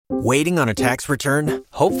Waiting on a tax return?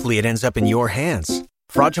 Hopefully it ends up in your hands.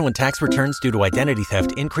 Fraudulent tax returns due to identity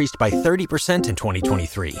theft increased by 30% in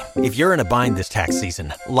 2023. If you're in a bind this tax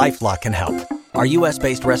season, LifeLock can help. Our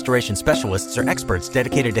U.S.-based restoration specialists are experts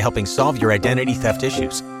dedicated to helping solve your identity theft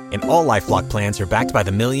issues. And all LifeLock plans are backed by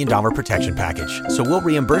the $1 Million Protection Package. So we'll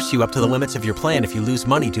reimburse you up to the limits of your plan if you lose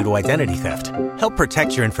money due to identity theft. Help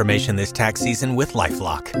protect your information this tax season with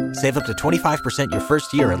LifeLock. Save up to 25% your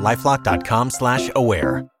first year at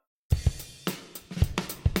LifeLock.com/aware.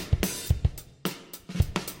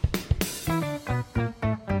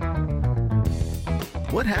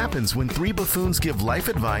 What happens when three buffoons give life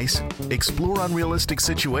advice, explore unrealistic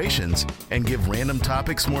situations, and give random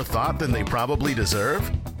topics more thought than they probably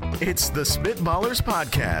deserve? It's the Spitballers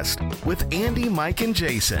Podcast with Andy, Mike, and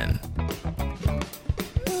Jason.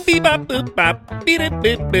 Beep bop boop bop beep it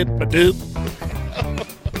beep beep ba doop.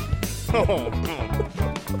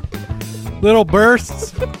 Little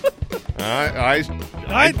bursts. I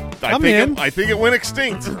think it went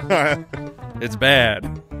extinct. It's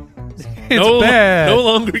bad. It's bad. No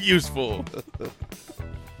longer useful.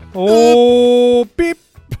 Oh, beep,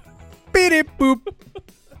 beep, boop,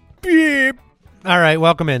 beep. All right,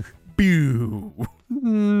 welcome in. You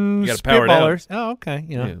gotta power it Spitballers. down. Oh, okay.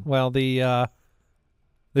 Yeah. Well, the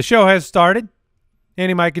show has started.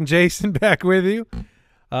 Andy, Mike, and Jason back with you.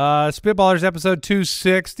 Spitballers episode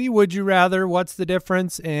 260. Would you rather? What's the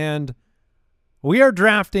difference? And we are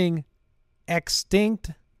drafting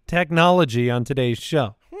extinct technology on today's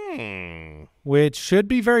show, which should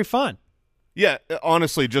be very fun. Yeah,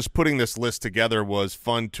 honestly, just putting this list together was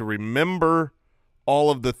fun to remember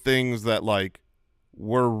all of the things that, like,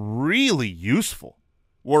 were really useful,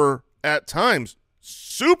 were at times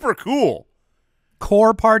super cool.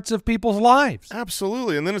 Core parts of people's lives.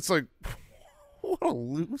 Absolutely. And then it's like, what a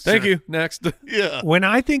loser. Thank you. Next. Yeah. When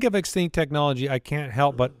I think of extinct technology, I can't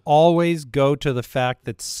help but always go to the fact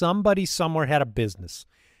that somebody somewhere had a business,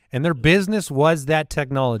 and their business was that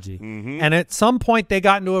technology. Mm-hmm. And at some point, they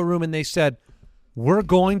got into a room and they said, we're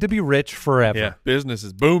going to be rich forever. Yeah, business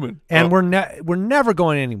is booming. And we're never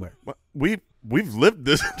going anywhere. We've lived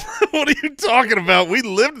this. What are you talking about? We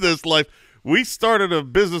lived this life. We started a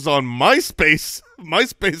business on MySpace.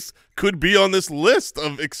 MySpace could be on this list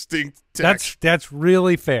of extinct tech. That's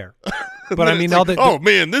really fair. But I mean, all like, the oh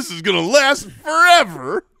man, this is gonna last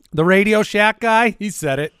forever. The Radio Shack guy, he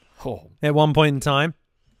said it at one point in time.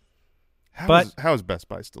 How is Best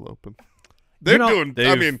Buy still open? They're doing.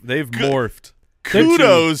 They've morphed.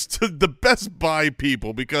 Kudos to the Best Buy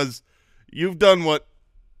people, because you've done what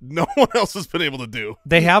no one else has been able to do.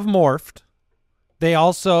 They have morphed. They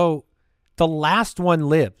also, the last one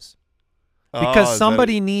lives. Because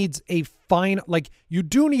somebody needs a you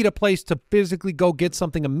do need a place to physically go get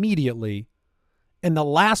something immediately, and the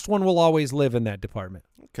last one will always live in that department.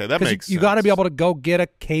 Okay, that makes sense. You got to be able to go get a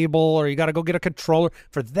cable, or you got to go get a controller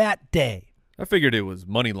for that day. I figured it was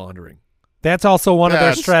money laundering. That's also one of their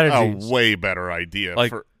That's strategies. a way better idea.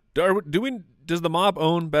 Like, does the mob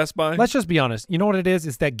own Best Buy? Let's just be honest. You know what it is?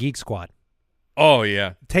 It's that Geek Squad. Oh,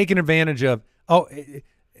 yeah. Taking advantage of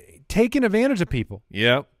people.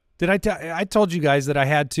 Yeah. I told you guys that I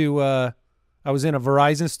had to I was in a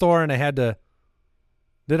Verizon store and I had to.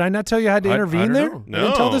 Did I not tell you I had to intervene there? know. I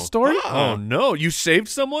didn't tell this story? Oh, no. You saved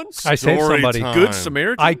someone? I saved somebody. time. Good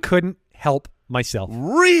Samaritan? I couldn't help myself.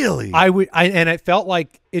 Really? And it felt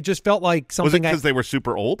like something. Was it because they were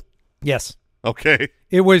super old? Yes. Okay.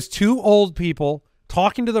 It was two old people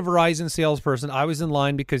talking to the Verizon salesperson. I was in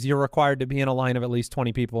line because you're required to be in a line of at least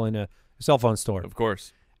 20 people in a cell phone store. Of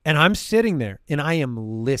course. And I'm sitting there and I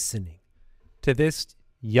am listening to this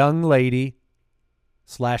young lady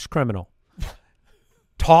 / criminal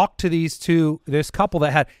talk to this couple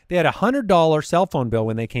that had a $100 cell phone bill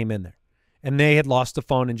when they came in there, and they had lost the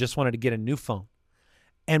phone and just wanted to get a new phone.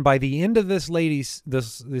 And by the end of this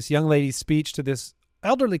young lady's speech to this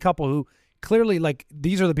elderly couple, who clearly, like,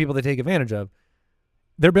 these are the people they take advantage of,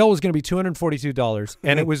 their bill was going to be $242,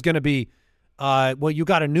 and it was going to be, you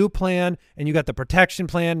got a new plan, and you got the protection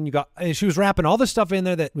plan, and she was wrapping all this stuff in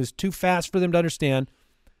there that was too fast for them to understand.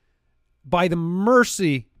 By the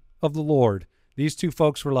mercy of the Lord, these two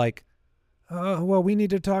folks were like, we need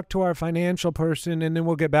to talk to our financial person, and then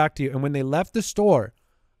we'll get back to you. And when they left the store,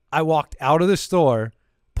 I walked out of the store,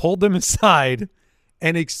 pulled them aside,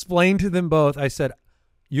 and explained to them both. I said,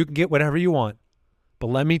 you can get whatever you want, but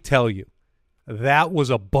let me tell you, that was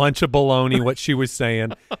a bunch of baloney what she was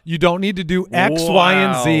saying. You don't need to do X, Y,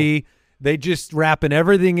 and Z. They just wrapping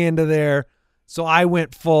everything into there. So I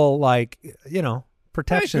went full,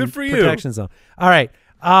 protection. Hey, good for you. Protection zone. All right.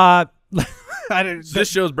 This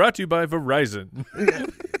show is brought to you by Verizon.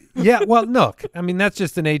 Yeah, well, look, I mean, that's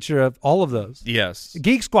just the nature of all of those. Yes.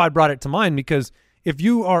 Geek Squad brought it to mind because if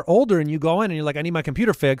you are older and you go in and you're like, I need my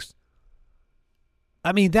computer fixed,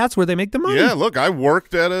 I mean, that's where they make the money. Yeah, look, I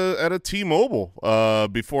worked at a T-Mobile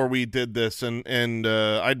before we did this, and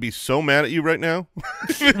I'd be so mad at you right now.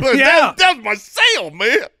 Yeah. That was my sale,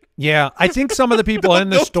 man. Yeah, I think some of the people in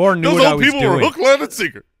the Those- store knew those what I old was people were doing. hook, line, and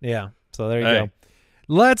sinker. Yeah, so there you Hey. go.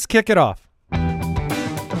 Let's kick it off.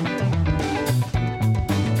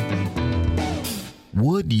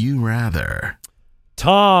 Would you rather?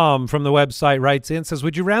 Tom from the website writes in, says,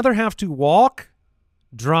 would you rather have to walk,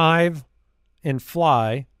 drive, and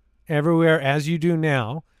fly everywhere as you do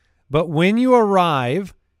now, but when you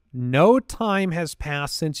arrive, no time has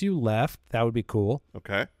passed since you left? That would be cool.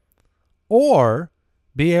 Okay. Or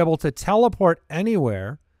be able to teleport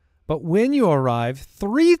anywhere, but when you arrive,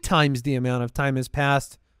 3 times the amount of time has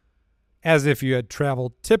passed as if you had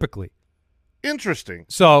traveled typically. Interesting.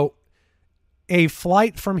 So a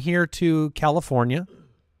flight from here to California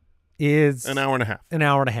is An hour and a half. an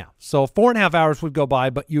hour and a half. So 4.5 hours would go by,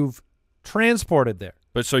 but you've transported there.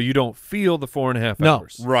 But so you don't feel the 4.5 No.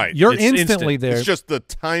 hours. Right. You're It's instantly instant. there. It's just the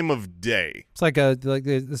time of day. It's like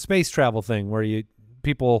the space travel thing where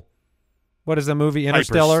people, what is the movie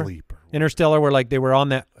Interstellar? Hypersleep. Interstellar, where like they were on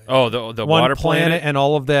that Oh, the one water planet and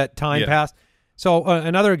all of that time Yeah. passed. So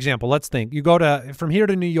another example, let's think. You go from here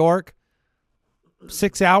to New York,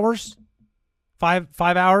 6 hours, 5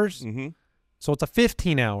 hours. Mm-hmm. So it's a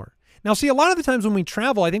 15-hour. Now, see, a lot of the times when we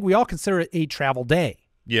travel, I think we all consider it a travel day.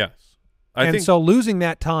 Yes. I and think so losing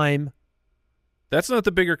that time. that's not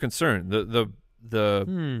the bigger concern. The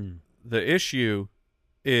issue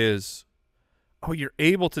is, you're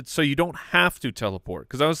able to, so you don't have to teleport.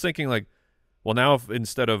 Because I was thinking like, well, now if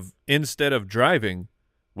instead of driving,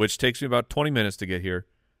 which takes me about 20 minutes to get here,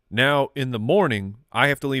 now in the morning I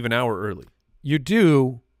have to leave an hour early. You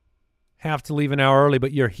do have to leave an hour early,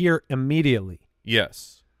 but you're here immediately.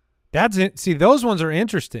 Yes. That's it. See, those ones are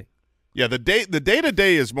interesting. Yeah, the day to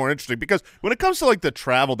day is more interesting because when it comes to like the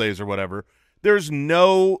travel days or whatever, there's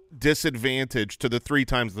no disadvantage to the 3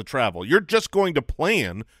 times the travel. You're just going to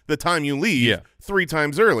plan the time you leave 3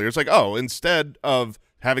 times earlier. It's like, oh, instead of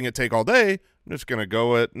having it take all day, I'm just going to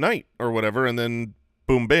go at night or whatever, and then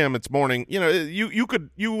boom, bam, it's morning. You know, you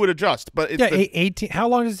would adjust, but it's Yeah, 18. How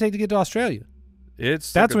long does it take to get to Australia?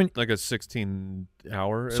 It's That's like a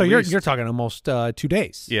 16-hour. So you're talking almost 2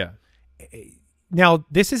 days. Yeah. Now,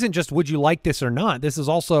 this isn't just would you like this or not. This is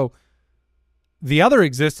also the other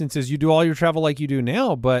existence is you do all your travel like you do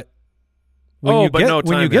now, but when you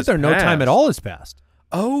get there, no time at all has passed.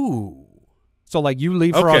 Oh. So like you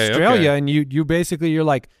leave for Okay, Australia okay. and you basically you're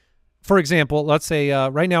like, for example, let's say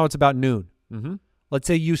right now it's about noon. Mm-hmm. Let's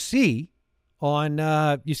say you see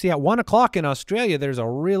at 1 o'clock in Australia there's a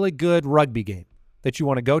really good rugby game that you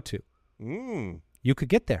want to go to. You could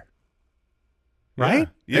get there. Right?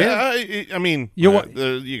 Yeah. I mean, you got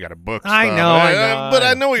to book stuff. I know. But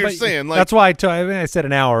I know what you're saying. Like, that's why I said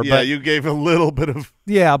an hour. yeah, but you gave a little bit of.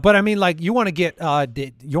 yeah, but I mean, like you want to get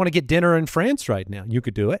dinner in France right now. You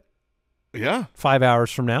could do it Yeah. 5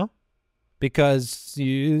 hours from now because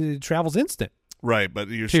travel's instant. Right, but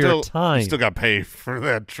you're To your still time. you still got to pay for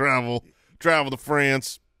that travel to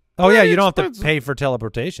France. Oh yeah, you don't have expensive. to pay for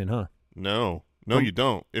teleportation, huh? No, you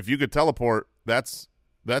don't. If you could teleport, that's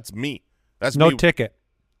me. That's No me. ticket.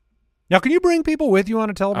 Now, can you bring people with you on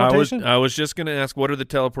a teleportation? I was just going to ask, what are the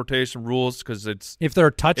teleportation rules? Because if they're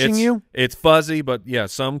touching you? it's fuzzy, but yeah,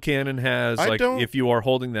 some canon has if you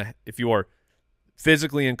are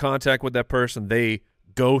physically in contact with that person, they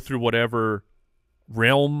go through whatever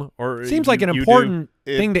realm or Seems like an you do. important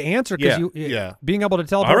thing to answer because Yeah. being able to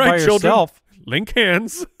All teleport right, by children, yourself. link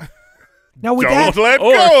hands. Now with Don't that, let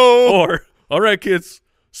go. Or all right, kids,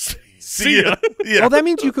 see ya. Yeah. well, that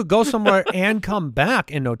means you could go somewhere and come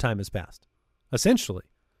back and no time has passed. Essentially.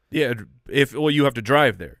 Yeah, you have to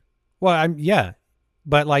drive there. Well,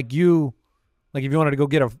 but if you wanted to go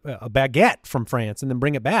get a baguette from France and then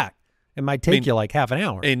bring it back, it might take you like half an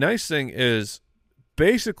hour. A nice thing is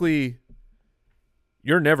basically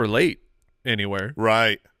you're never late anywhere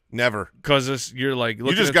Right. Never. because you're like You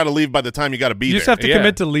looking just at- got to leave by the time you got to be you there. just have to Yeah.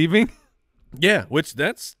 commit to leaving. yeah, which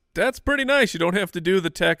that's pretty nice. You don't have to do the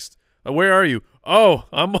text. Where are you? Oh,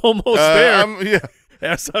 I'm almost there. Yeah.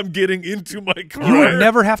 As I'm getting into my car. You would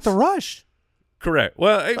never have to rush. Correct.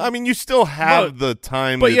 Well, I mean, you still have Well, the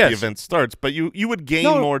time but that yes. the event starts, but you would gain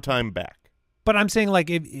No. more time back. But I'm saying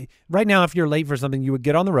right now, if you're late for something, you would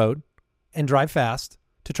get on the road and drive fast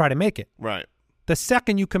to try to make it. Right. The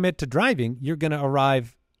second you commit to driving, you're going to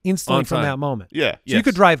arrive instantly On from time. that moment. Yeah. So you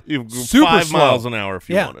could Yes. drive You go super 5 slow. miles an hour if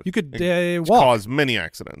you Yeah, wanted. you could It walk. cause many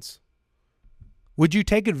accidents. Would you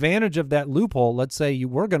take advantage of that loophole? Let's say you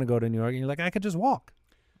were going to go to New York and you're like, I could just walk.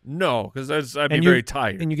 No, because I'd be And very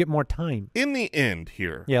tired. And you get more time. In the end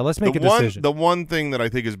here. Yeah, let's make a decision. The one thing that I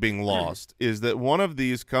think is being lost is that one of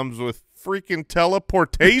these comes with freaking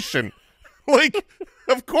teleportation. Like,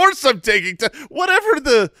 of course I'm taking whatever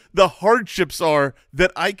the hardships are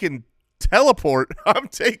that I can teleport, I'm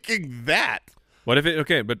taking that. What if it?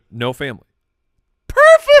 Okay, but no family.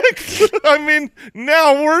 Perfect. I mean,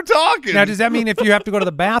 now we're talking. Now, does that mean if you have to go to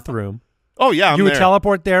the bathroom, oh yeah, you would there.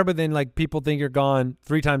 teleport there, but then like people think you're gone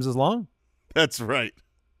 3 times as long? That's right.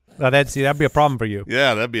 That'd be a problem for you.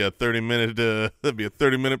 Yeah, that'd be a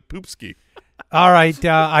 30-minute poop ski. All right,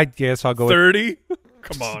 I guess I'll go with 30.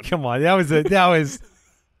 Come on, Come on, that was that's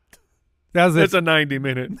a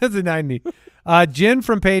 90-minute. That's a 90. Jen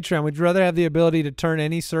from Patreon, would you rather have the ability to turn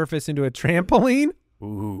any surface into a trampoline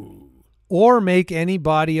Ooh. or make any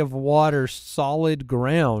body of water solid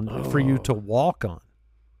ground for you to walk on?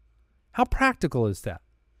 How practical is that?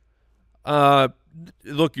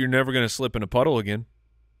 Look, you're never going to slip in a puddle again.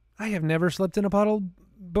 I have never slipped in a puddle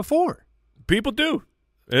before. People do.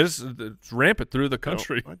 It's rampant through the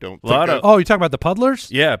country. I don't A lot think of Oh, you talking about the puddlers?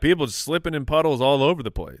 yeah, people just slipping in puddles all over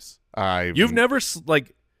the place. You've never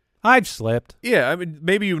I've slipped. yeah. I mean,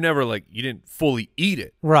 maybe you've never you didn't fully eat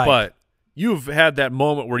it, Right. But you've had that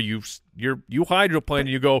moment where you hydroplane and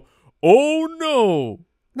you go, oh no.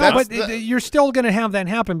 No, That's but you're still going to have that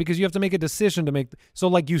happen because you have to make a decision to make. So,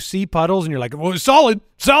 like, you see puddles and you're like, well, solid.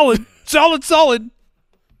 I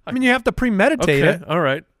mean, you have to premeditate Okay, it. all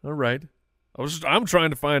right. I'm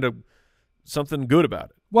trying to find something good about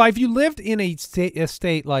it. Well, if you lived in a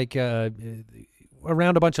state like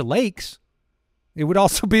around a bunch of lakes, it would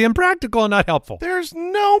also be impractical and not helpful. There's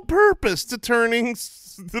no purpose to turning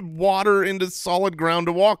the water into solid ground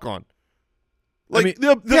to walk on. Like,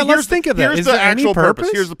 yeah, let's think of that. Here's Is the there any actual purpose.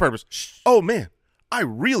 purpose? Here's the purpose. Oh man, I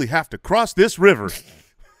really have to cross this river.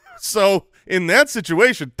 So in that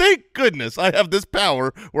situation, thank goodness I have this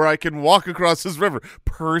power where I can walk across this river.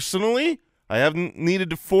 Personally, I haven't needed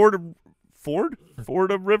to ford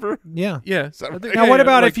a river. Yeah. Yeah. that right? Now, what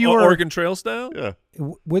about if you were- Oregon Trail style? Yeah.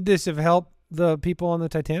 Would this have helped the people on the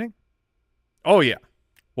Titanic? Oh yeah.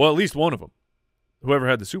 Well, at least one of them, whoever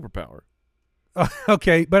had the superpower.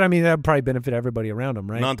 Okay, but I mean that would probably benefit everybody around them,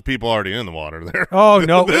 right? Not the people already in the water there. Oh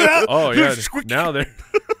no, Oh yeah.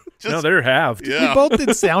 Now they're halved. we Yeah. both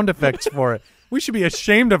did sound effects for it. We should be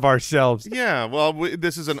ashamed of ourselves. Yeah, well,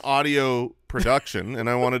 this is an audio production, and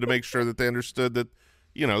I wanted to make sure that they understood that,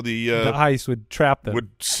 The ice would trap them.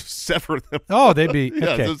 would sever them. Oh, they'd be Yeah,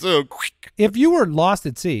 okay. so If you were lost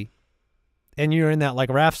at sea and you're in that like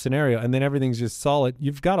raft scenario and then everything's just solid,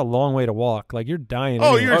 you've got a long way to walk. Like you're dying.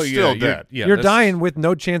 Oh, anyway. you're still dead. Yeah, You're that's- dying with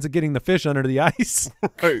no chance of getting the fish under the ice.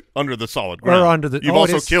 Right, under the solid Or ground. under the- You've oh, it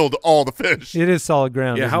also is- killed all the fish. It is solid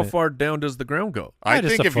ground. Yeah. isn't How it? far down does the ground go? I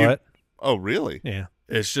Just think a if foot. Oh, really? Yeah.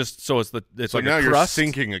 It's just so it's So like now a you're crust.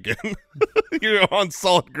 sinking again. You're on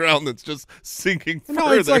solid ground that's just sinking further.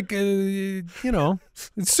 No, it's like it's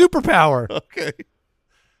superpower. Okay.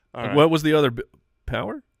 All right. What was the other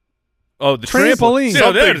power? Oh, the Trampoline. So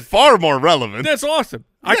Something far more relevant. that's awesome.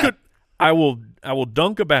 Yeah. I will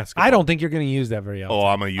dunk a basketball. I don't think you're going to use that very often. Oh,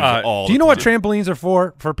 I'm going to use it all Do you the know what time. trampolines are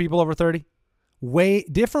for people over 30?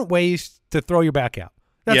 Different ways to throw your back out.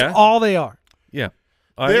 That's Yeah. all they are. Yeah.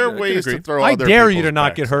 There are I can ways to agree. throw I other dare you people's to not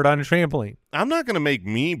backs. get hurt on a trampoline. I'm not going to make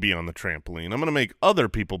me be on the trampoline. I'm going to make other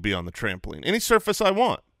people be on the trampoline. Any surface I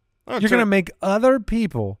want. You're going to make other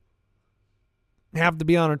people have to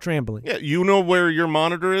be on a trampoline. Yeah, you know where your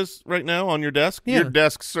monitor is right now on your desk? Yeah. Your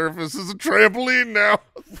desk surface is a trampoline now.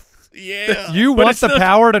 Yeah. You But want it's the not-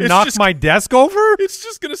 power to it's knock just- my desk over? It's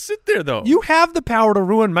just gonna sit there though. You have the power to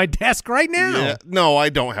ruin my desk right now. Yeah. No, I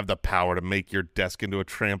don't have the power to make your desk into a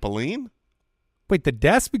trampoline. Wait, the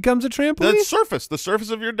desk becomes a trampoline? The surface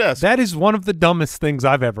of your desk. That is one of the dumbest things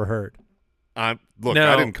I've ever heard. Look,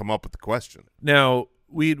 Now- I didn't come up with the question. Now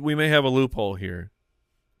we may have a loophole here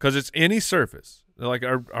because it's any surface. Like,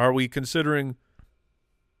 are we considering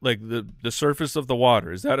like the surface of the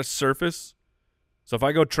water? Is that a surface? So if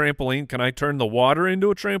I go trampoline, can I turn the water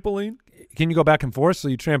into a trampoline? Can you go back and forth? So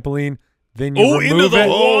you trampoline, then you Oh, into remove the it,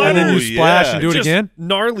 water. and then you Oh, splash yeah. and do it Just again?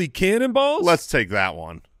 Gnarly cannonballs. Let's take that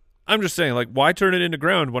one. I'm just saying, like, why turn it into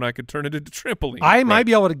ground when I could turn it into trampoline? I might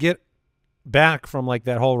be able to get back from like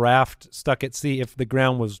that whole raft stuck at sea if the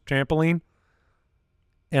ground was trampoline,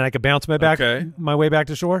 and I could bounce my way back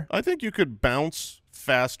to shore. I think you could bounce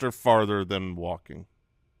faster, farther than walking.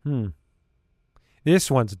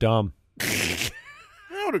 This one's dumb.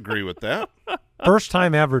 I would agree with that. First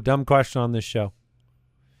time ever dumb question on this show.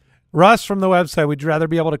 Russ from the website, would you rather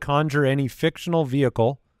be able to conjure any fictional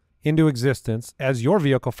vehicle into existence as your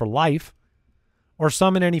vehicle for life, or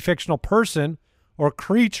summon any fictional person or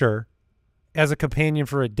creature as a companion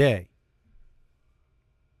for a day.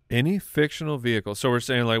 Any fictional vehicle. So we're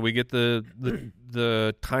saying like we get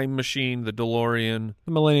the time machine, the DeLorean.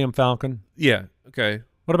 The Millennium Falcon. Yeah. Okay.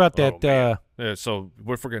 What about that? Yeah, so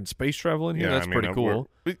if we're getting space travel in here, Yeah, that's I mean, pretty cool.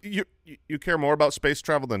 You care more about space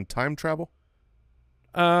travel than time travel?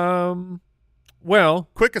 Well,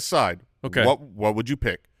 Quick aside. Okay. What would you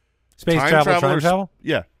pick? Space Time travel, travel time or travel?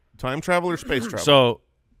 Yeah. Time travel or space travel? so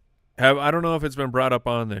I don't know if it's been brought up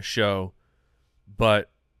on this show,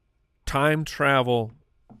 but time travel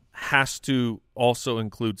has to also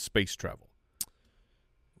include space travel.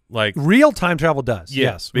 Like Real time travel does.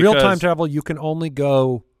 Yeah, Yes. Real time because- travel, you can only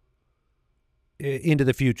go into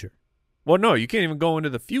the future well, no, you can't even go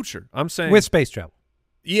into the future. I'm saying with space travel.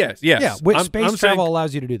 yes. Yeah, with I'm space travel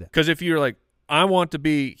allows you to do that. Because if you're like, I want to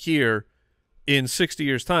be here in 60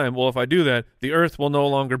 years' time, well, if I do that, the Earth will no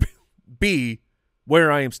longer be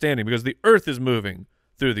where I am standing because the Earth is moving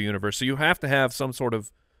through the universe. So you have to have some sort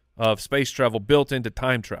of space travel built into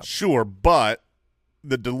time travel. Sure, but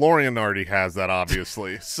the DeLorean already has that,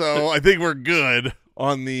 obviously. So I think we're good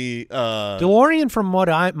on the DeLorean, from what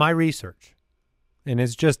my research, and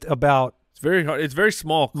it's just about It's very hard. It's very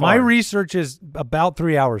small. Car. my research is about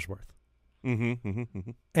 3 hours worth.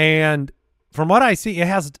 Mm-hmm. And from what I see, it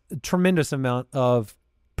has a tremendous amount of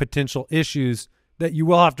potential issues that you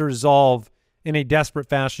will have to resolve in a desperate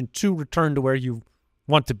fashion to return to where you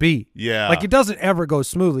want to be. Yeah. Like, it doesn't ever go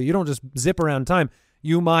smoothly. You don't just zip around time.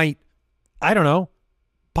 You might, I don't know,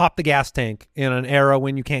 pop the gas tank in an era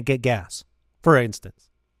when you can't get gas, for instance.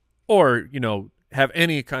 Or, have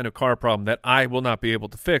any kind of car problem that I will not be able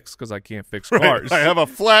to fix because I can't fix cars. I have a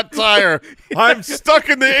flat tire. I'm stuck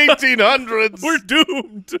in the 1800s. We're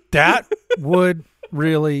doomed. That would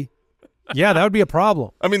really, yeah, that would be a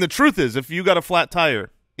problem. I mean, the truth is, if you got a flat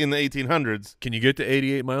tire in the 1800s, Can you get to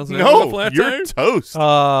 88 miles an hour with a no, flat you're tire? toast.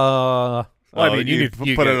 Well, I Oh, mean, you need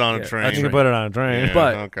to put it on a train. You can put it on a train. Yeah,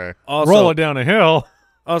 but- okay. Also, Roll it down a hill.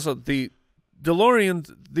 Also, the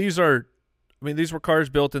DeLoreans, these were cars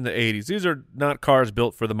built in the 80s. These are not cars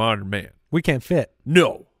built for the modern man. We can't fit.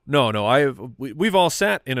 No. We've all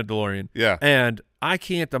sat in a DeLorean. Yeah. And I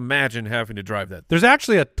can't imagine having to drive that. There's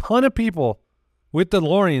actually a ton of people with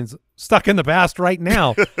DeLoreans stuck in the past right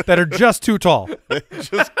now that are just too tall.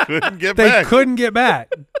 Just couldn't get They back. couldn't get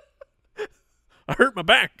back. I hurt my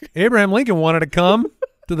back. Abraham Lincoln wanted to come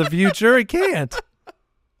to the future. He can't.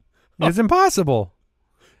 It's impossible.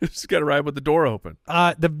 Just got to ride with the door open.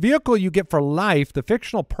 The vehicle you get for life, the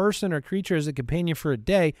fictional person or creature as a companion for a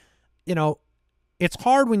day, it's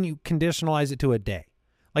hard when you conditionalize it to a day.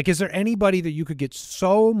 Like, is there anybody that you could get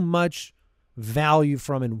so much value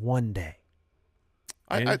from in one day?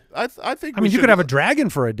 I think. I mean, you could have a dragon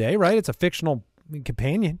for a day, right? It's a fictional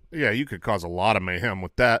companion. Yeah, you could cause a lot of mayhem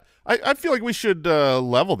with that. I feel like we should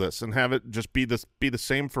level this and have it just be the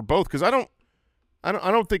same for both, because I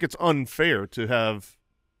don't think it's unfair to have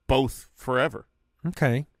both forever.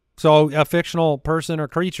 Okay. So a fictional person or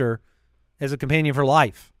creature as a companion for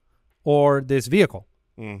life, or this vehicle.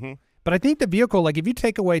 Mm-hmm. But I think the vehicle, like, if you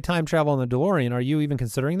take away time travel in the DeLorean, are you even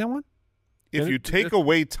considering that one? If you take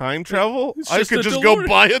away time travel, It's I just could a just go DeLorean.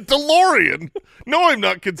 buy a DeLorean. No, I'm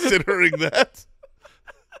not considering that.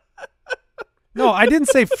 No, I didn't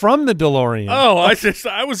say from the DeLorean. Oh,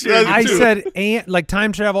 I was hearing I you too. said like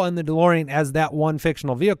time travel in the DeLorean as that one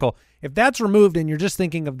fictional vehicle. If that's removed and you're just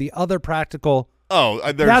thinking of the other practical,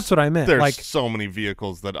 That's what I meant. There's Like, so many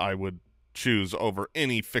vehicles that I would choose over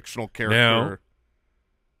any fictional character. Now,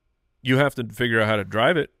 you have to figure out how to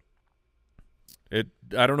drive it.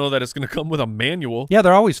 I don't know that it's going to come with a manual. yeah,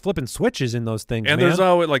 they're always flipping switches in those things, And man. there's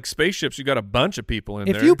always like spaceships. You got a bunch of people in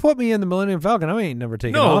If there. you put me in the Millennium Falcon, I ain't never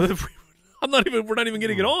taking off. no, we're not even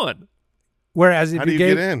getting it on. Whereas if How do you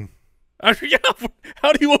gave, get in? Yeah,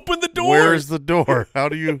 how do you open the door? Where's the door? How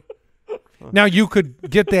do you? now you could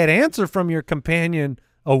get that answer from your companion,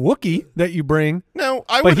 a Wookiee that you bring, No,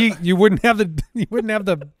 but you wouldn't have the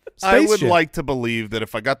spaceship. I would like to believe that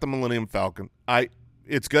if I got the Millennium Falcon,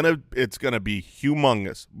 it's gonna be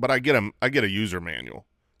humongous. But I get a user manual.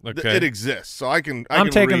 Okay. It exists, so I can. I'm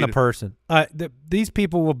taking the read- person. These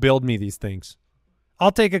people will build me these things.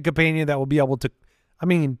 I'll take a companion that will be able to. I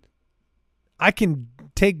mean, I can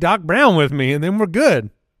take Doc Brown with me, and then we're good.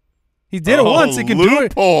 He did it Oh, once. He can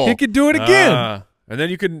loophole. do it. He could do it again. And then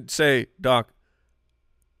you can say, Doc,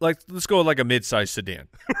 let's go with like a mid-sized sedan.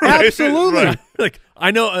 Absolutely, right. Like I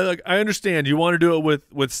know, I understand you want to do it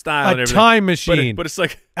with style and a everything. time machine but it's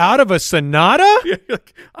like out of a Sonata. yeah,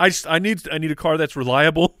 like, I need a car that's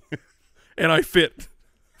reliable, and I fit.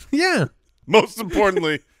 Yeah, Most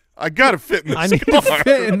importantly, I got to fit in this I need car. to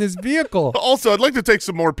fit in this vehicle. Also, I'd like to take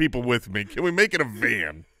some more people with me. Can we make it a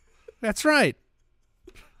van? That's right.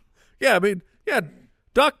 Yeah, I mean, yeah,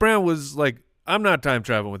 Doc Brown was like, I'm not time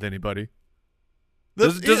traveling with anybody.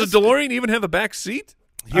 Does a DeLorean even have a back seat?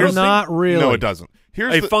 Not really. No, it doesn't.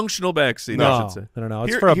 Here's A the, functional back seat, No, I should say. no.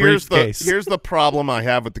 It's here- for a here's briefcase. Here's the problem I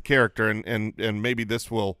have with the character, and maybe this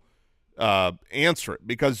will answer it,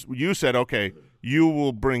 because you said, okay, you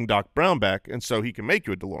will bring Doc Brown back, and so he can make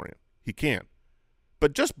you a DeLorean. He can.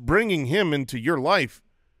 But just bringing him into your life,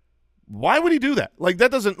 why would he do that? Like,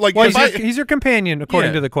 that doesn't, like, Well, if he's your companion, according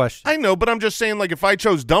Yeah. to the question. I know, but I'm just saying, like, if I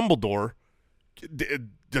chose Dumbledore,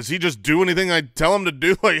 does he just do anything I tell him to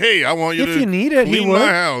do? Like, hey, I want you If to you need it, he clean would. my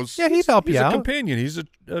house. Yeah, he'd help He's you a out. companion. He's a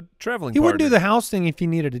traveling He partner. wouldn't do the house thing if he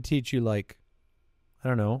needed to teach you, like, I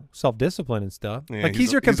don't know, self-discipline and stuff. Yeah, like, he's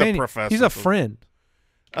he's your a- he's a companion. professor, He's a so- friend.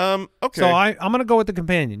 Okay. So I'm going to go with the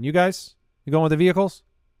companion. You guys? You going with the vehicles?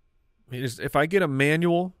 If I get a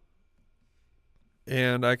manual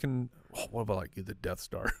and I can what about like the Death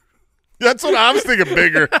Star? That's what I was thinking.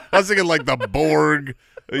 Bigger. I was thinking like the Borg.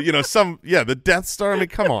 The Death Star. I mean,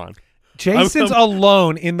 come on. Jason's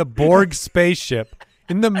alone in the Borg spaceship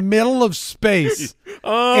in the middle of space,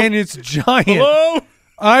 and it's giant. Hello.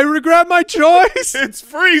 I regret my choice. It's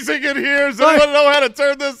freezing in here. Does anyone know how to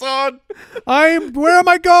turn this on? Where am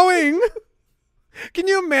I going? Can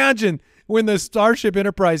you imagine when the Starship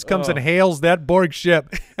Enterprise comes and hails that Borg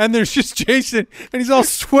ship, and there's just Jason, and he's all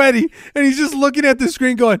sweaty, and he's just looking at the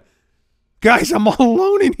screen going, guys, I'm all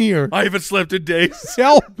alone in here. I haven't slept in days.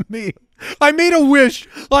 Help me. I made a wish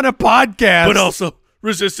on a podcast. But also,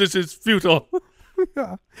 resistance is futile.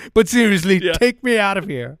 But seriously, Yeah. take me out of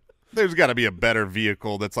here. There's got to be a better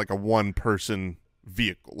vehicle that's like a one-person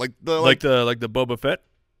vehicle, like the Like the Boba Fett.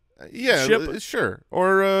 ship? Sure,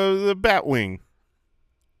 or the Batwing.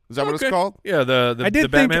 Is that what it's Okay. called? Yeah, the I did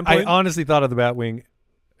think, Batman I plane. honestly thought of the Batwing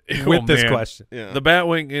Oh, with this man. question. Yeah. The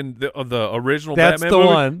Batwing in the original That's Batman the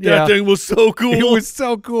movie, one, yeah. That thing was so cool. It was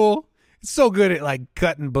so cool. It's so good at like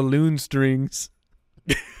cutting balloon strings.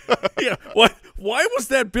 Yeah. Why was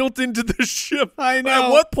that built into the ship? I know. At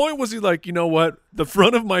what point was he like, you know what? The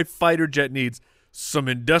front of my fighter jet needs some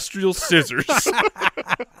industrial scissors.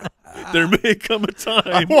 There may come a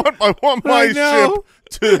I time. want my I know.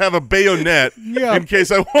 ship to have a bayonet Yeah. in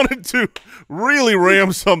case I wanted to really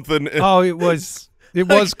ram something. Oh, it was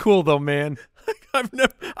cool though, man.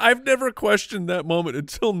 I've never questioned that moment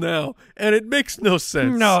until now, and it makes no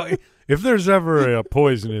sense. No, if there's ever a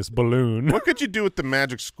poisonous balloon. What could you do with the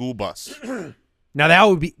magic school bus? Now that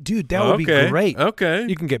would be, dude, that would be Okay, great. okay.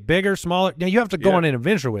 You can get bigger, smaller. Now you have to go Yeah. on an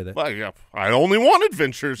adventure with it. Well, yeah, I only want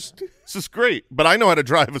adventures. This is great, but I know how to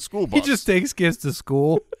drive a school bus. He just takes kids to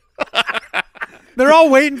school. They're all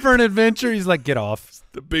waiting for an adventure. He's like, get off.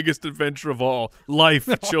 The biggest adventure of all. Life,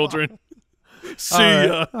 children. See All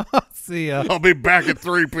ya. right. See ya. I'll be back at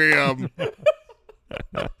 3 p.m.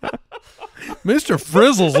 Mr.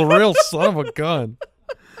 Frizzle's a real son of a gun.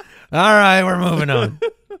 All right, we're moving on.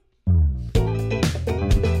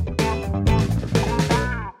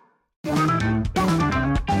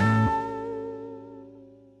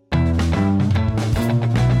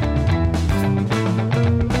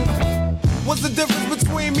 What's the difference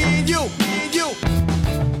between me and you? Me and you.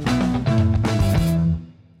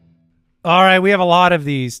 All right, we have a lot of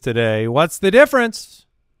these today. What's the difference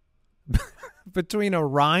between a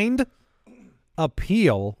rind, a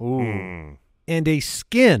peel, and a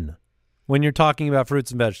skin when you're talking about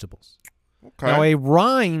fruits and vegetables? Okay. Now, a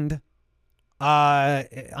rind,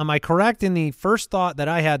 am I correct in the first thought that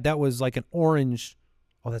I had that was like an orange?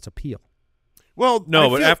 Oh, that's a peel. Well, No, I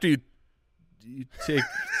but feel after you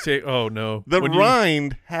take. Oh no. the When you-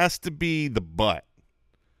 rind has to be the butt.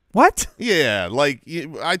 What? Yeah, like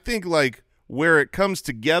I think like where it comes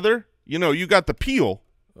together. You know, you got the peel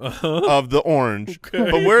of the orange, Okay.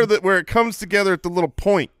 but where it comes together at the little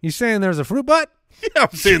point. You saying there's a fruit butt? Yeah,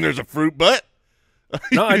 I'm saying there's a fruit butt.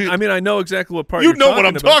 No, I mean I know exactly what part you you're know what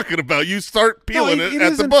I'm talking about. talking about. You start peeling it it at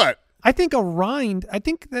the isn't- butt. I think a rind. I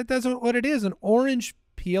think that's what it is. An orange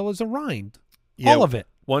peel is a rind. Yeah. All of it.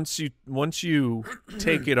 Once you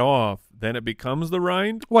take it off, then it becomes the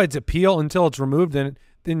rind. What? It's a peel until it's removed, then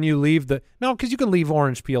you leave the because you can leave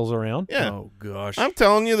orange peels around. Yeah, Oh gosh. I'm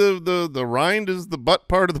telling you, the rind is the butt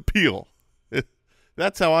part of the peel.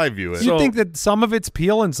 That's how I view it. You think that some of it's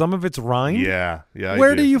peel and some of it's rind? yeah. I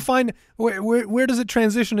Where do you find where does it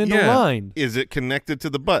transition into Yeah. rind? Is it connected to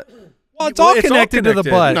the butt? Well, it's Well, all it's all connected to the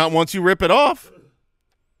connected. butt. Not once you rip it off.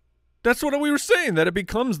 That's what we were saying. That it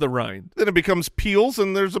becomes the rind. Then it becomes peels,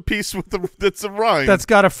 and there's a piece that's a rind. That's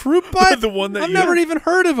got a fruit butt. The one that I've you- never even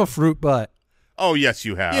heard of a fruit butt. oh yes,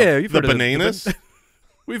 you have. Yeah, you've the heard of bananas.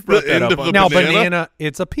 We've brought that end up. of on a Now, banana? banana,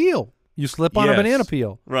 it's a peel. You slip on a Yes. banana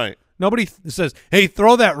peel. Right. Nobody says, hey,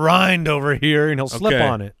 throw that rind over here, and he'll slip Okay.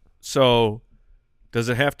 on it. So, does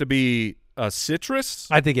it have to be a citrus?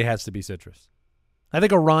 I think it has to be citrus. I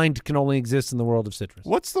think a rind can only exist in the world of citrus.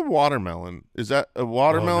 What's the watermelon? Is that a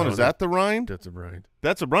watermelon? Oh, no, Is that the rind? That's a rind.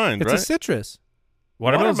 That's a rind, It's right? a citrus.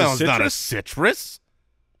 Watermelon's a not a citrus? citrus.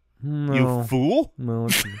 No. You fool. No,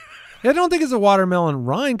 it's I don't think it's a watermelon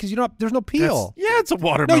rind because there's no peel. Yeah, it's a No,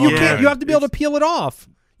 watermelon. you Yeah. can't. You have to be able to peel it off.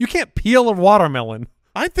 You can't peel a watermelon.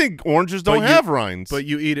 I think oranges don't But you- have rinds. But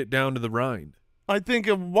you eat it down to the rind. I think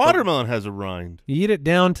a watermelon has a rind. You eat it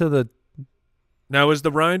down to the Now, is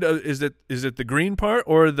the rind is it the green part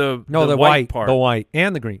or the white part? the white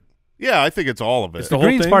and the green. Yeah, I think it's all of it. It's The the whole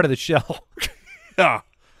green's thing? part of the shell. yeah,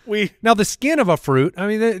 Now the skin of a fruit. I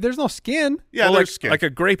mean, there's no skin. yeah, Well, there's skin. like a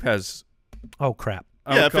grape has. Oh crap!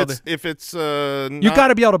 I yeah, would call if it's You got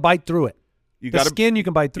to be able to bite through it. you The got to skin you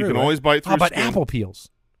can bite through. can right? always bite How through about skin. apple peels?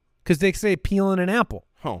 Because they say peeling an apple,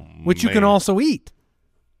 Oh, which you can man. also eat.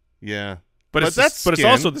 Yeah, but it's that's but it's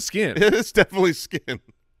skin. also the skin. It's definitely skin.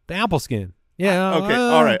 The apple skin. Yeah. Okay,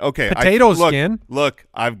 all right, okay. Potato look, skin. Look,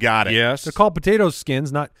 I've got it. Yes. They're called potato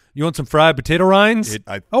skins. Not. You want some fried potato rinds?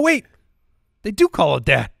 I- Oh wait, they do call it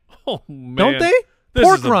that, Oh man. don't they? This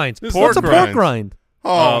Pork is a- rinds. this is What's a pork pork rinds. rind?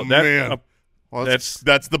 Oh that- man, uh, well,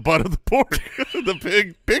 that's the butt of the pork, the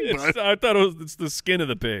pig butt. I thought it's the skin of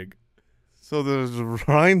the pig. So there's a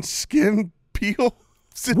rind skin peel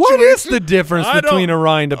situation. What is the difference I between don't- a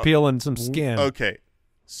rind, a peel, and some skin? Okay,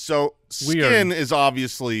 so We are- skin is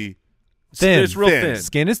obviously Thin. It's real Thin. thin.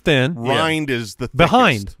 Skin is thin. rind is the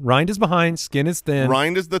Behind. thickest. Rind is behind. Skin is thin.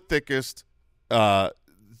 Rind is the thickest. The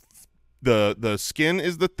skin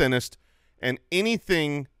is the thinnest, and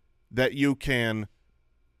anything that you can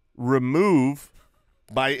remove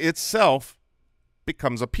by itself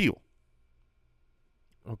becomes a peel.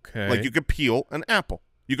 Okay. Like you could peel an apple.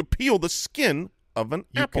 You could peel the skin of an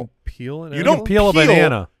You apple. can peel an You apple? don't peel a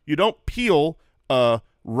banana. You don't peel a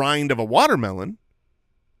rind of a watermelon,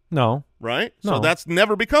 No. right? No. So that's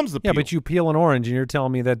never becomes the Yeah, peel. but you peel an orange, and you're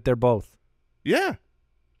telling me that they're both. Yeah.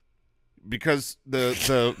 Because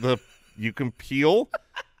the you can peel.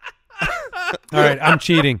 All right, I'm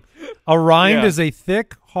cheating. A rind Yeah. is a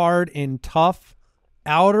thick, hard, and tough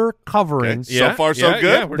outer covering Okay. So far, so good?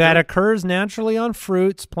 Yeah, we're that doing- occurs naturally on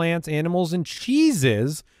fruits, plants, animals, and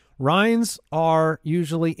cheeses. Rinds are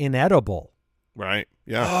usually inedible. Right.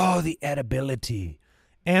 Yeah. Oh, the edibility.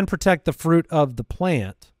 And protect the fruit of the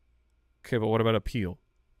plant, Okay, but what about a peel?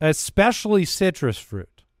 especially citrus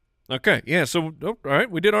fruit. Okay, yeah. So all right,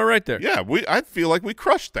 we did all right there. Yeah, I feel like we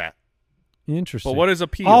crushed that. Interesting. But what is a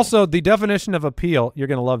peel? Also, the definition of a peel, you're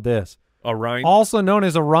going to love this. a rind. Also known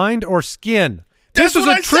as a rind or skin. That's This was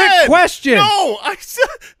what a I trick said. question. No, I said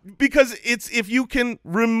because it's if you can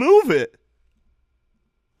remove it,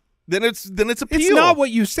 then it's a peel. It's not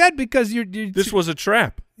what you said because you're This was a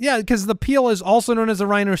trap. yeah, because the peel is also known as a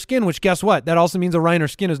rind or skin, which guess what? That also means a rind or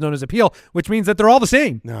skin is known as a peel, which means that they're all the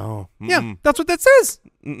same. No. Yeah, Mm-mm. that's what that says.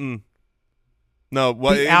 Mm-mm. No.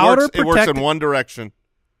 Well, The it outer works. It works in protective- one direction.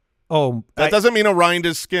 Oh, That doesn't mean a rind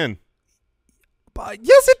is skin.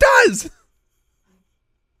 yes, it does.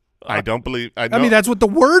 I don't believe. I I mean, that's what the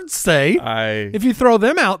words say. If you throw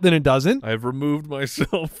them out, then it doesn't. I've removed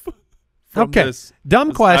myself from Okay. this. Dumb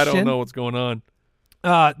 'cause question. I don't know what's going on.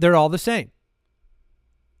 They're all the same.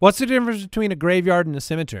 What's the difference between a graveyard and a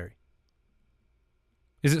cemetery?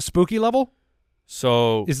 Is it spooky level?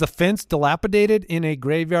 So Is the fence dilapidated in a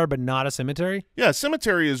graveyard but not a cemetery? Yeah,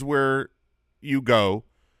 cemetery is where you go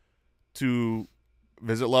to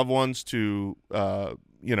visit loved ones, to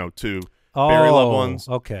to bury loved ones.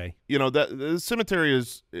 Okay. That the cemetery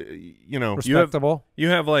is Respectable. you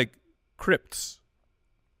have like crypts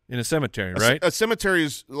in a cemetery, right? A cemetery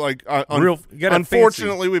is like Real. You gotta have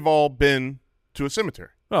unfortunately we've all been to a cemetery.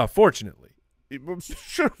 fancy. Oh, fortunately.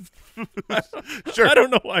 Sure. Sure. I don't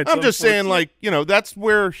know why. It's I'm just saying, unfortunate. that's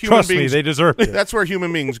where human Trust me, beings. they deserve it. That's where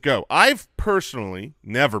human beings go. I've personally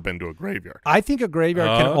never been to a graveyard. I think a graveyard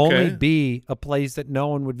can Oh, only okay. be a place that no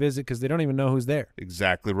one would visit because they don't even know who's there.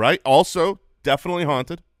 Exactly right. Also, definitely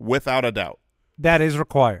haunted, without a doubt. That is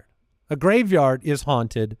required. A graveyard is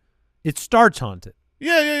haunted. It starts haunted.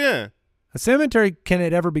 Yeah. A cemetery, can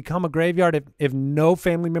it ever become a graveyard if no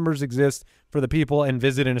family members exist for the people and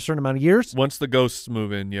visit in a certain amount of years? Once the ghosts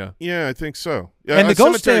move in, yeah. Yeah, I think so. Yeah, And a the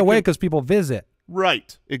ghosts stay cemetery away could- because people visit.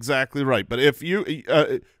 Right, exactly right. But if you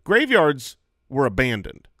graveyards were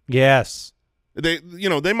abandoned, Yes. they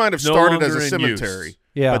might have No started as longer a in cemetery, use.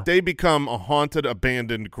 Yeah. But they become a haunted,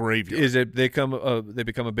 abandoned graveyard. Is it they become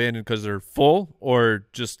abandoned because they're full or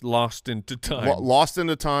just lost into time? Lost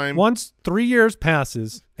into time. Once 3 years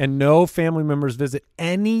passes and no family members visit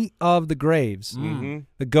any of the graves,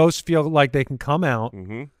 the ghosts feel like they can come out,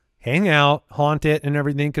 hang out, haunt it and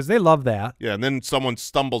everything because they love that. Yeah, and then someone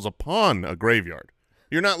stumbles upon a graveyard.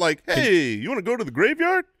 You're not like, hey, you want to go to the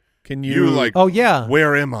graveyard? Can you like, Oh, yeah.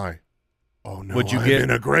 where am I? Oh, no, Would you I'm get- in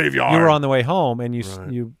a graveyard. You were on the way home and you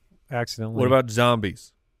Right. you accidentally. What about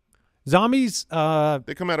zombies? zombies?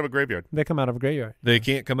 They come out of a graveyard. They come out of a graveyard. They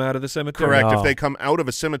can't come out of the cemetery. Correct. No. If they come out of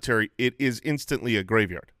a cemetery, it is instantly a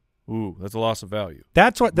graveyard. Ooh, that's a loss of value.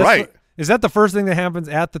 That's what. Right. Is that the first thing that happens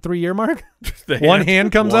at the 3 year mark? The One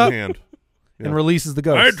hand comes One up hand. and Yeah. releases the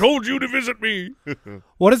ghost. I told you to visit me.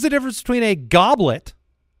 What is the difference between a goblet,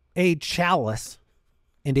 a chalice,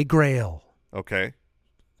 and a grail? Okay.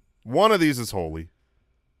 One of these is holy.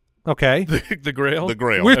 Okay. The Grail. The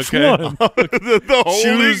Grail. Which Okay. one? the holy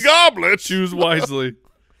Choose- goblet. Choose wisely.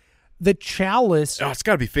 The chalice. Oh, it's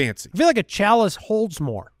got to be fancy. I feel like a chalice holds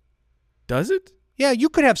more. Does it? Yeah, you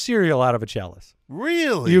could have cereal out of a chalice.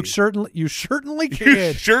 Really? You certainly You could.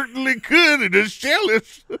 certainly could in a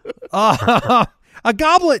chalice. A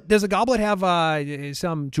goblet. Does a goblet have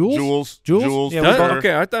some jewels? Jewels. Yeah, we Does- both-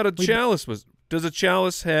 okay, I thought a we- chalice was. Does a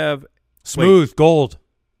chalice have Smooth gold.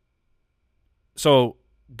 So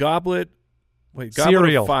goblet. Wait, goblet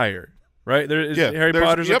Cereal. of fire. Right there is Yeah, Harry there's-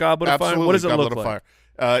 Potter's a yep, goblet of fire. absolutely, What does it goblet look of like?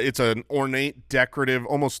 Fire. It's an ornate, decorative,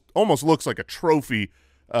 almost looks like a trophy.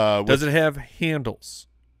 Does it have handles?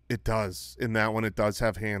 It does. In that one, it does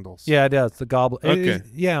have handles. Yeah, it does. The goblet. It Okay.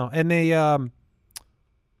 is- yeah, and they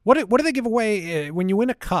what do they give away when you win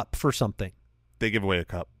a cup for something? They give away a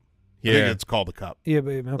cup. I Yeah. think it's called a cup. Yeah,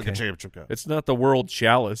 but- Like a okay. championship cup. It's not the world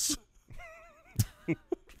chalice.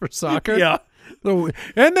 For soccer. Yeah,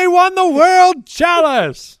 And they won the world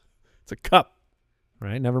chalice. it's a cup.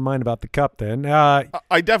 Right. Never mind about the cup then.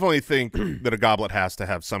 I definitely think that a goblet has to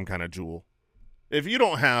have some kind of jewel. If you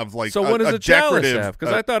don't have like So what does a chalice decorative, have?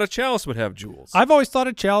 Because I thought a chalice would have jewels. I've always thought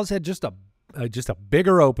a chalice had just a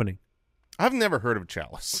bigger opening. I've never heard of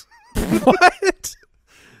chalice. What?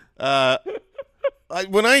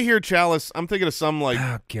 When I hear chalice, I'm thinking of some like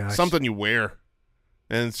Oh, gosh. something you wear,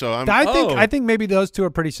 and so I think maybe those two are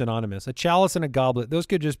pretty synonymous. A chalice and a goblet. Those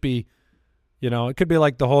could just be, it could be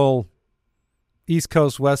like the whole East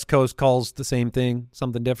Coast, West Coast calls the same thing,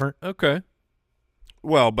 something different. Okay.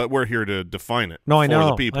 well, but we're here to define it. No, I for know.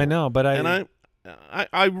 the people. I know, but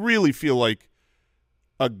I really feel like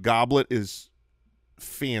a goblet is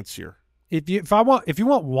fancier. if you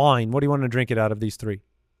want wine, what do you want to drink it out of these three?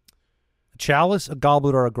 A chalice, a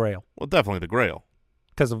goblet, or a grail? Well, definitely the Grail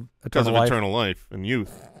Because of because eternal of life. eternal life and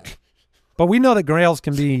youth. But we know that grails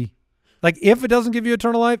can be like, if it doesn't give you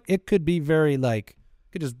eternal life, it could be very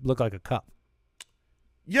could just look like a cup.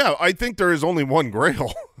 Yeah, I think there is only one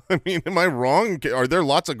Grail. I mean, am I wrong? Are there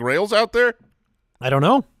lots of Grails out there? I don't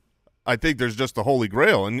know. I think there's just the Holy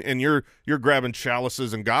Grail, and you're grabbing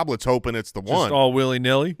chalices and goblets, hoping it's the Just one. all willy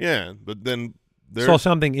nilly. Yeah, but then there's So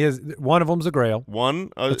something is one of them's a grail, one.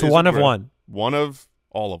 It's is one of Grail. one. One of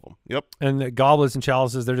all of them. Yep, and the goblets and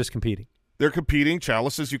chalices, they're just competing. they're competing.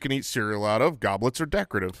 Chalices you can eat cereal out of. Goblets are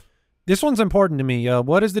decorative. This one's important to me.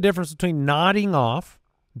 What is the difference between nodding off,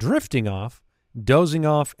 drifting off, dozing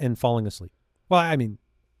off, and falling asleep? Well, I mean,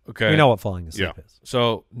 Okay. we know what falling asleep is.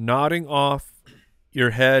 So nodding off, your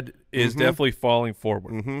head is Mhm. definitely falling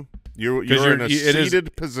forward. Mm-hmm. You're 'Cause in a it is-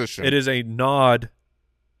 seated position. It is a nod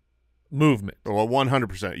movement. Well,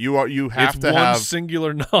 100%. You have It's to one have.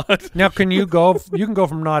 singular nod. Now, can you go? You can go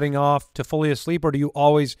from nodding off to fully asleep, or do you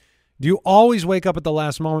always wake up at the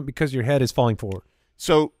last moment because your head is falling forward?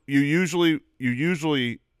 So you usually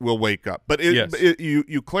will wake up, but Yes.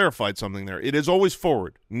 you clarified something there. It is always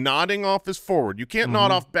forward. Nodding off is forward. You can't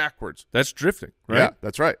nod off backwards. That's drifting, right? Yeah,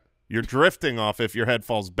 that's right. You're drifting off if your head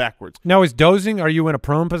falls backwards. Now, is dozing? Are you in a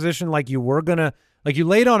prone position, like you were gonna, like you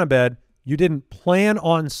laid on a bed, you didn't plan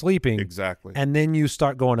on sleeping, Exactly. and then you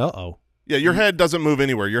start going, "Uh-oh." Yeah, your head doesn't move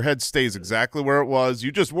anywhere. Your head stays exactly where it was.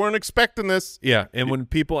 You just weren't expecting this. Yeah. And when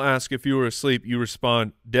people ask if you were asleep, you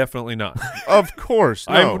respond, definitely not. Of course,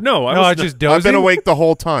 no. No, I No, was I just dozing. I've been awake the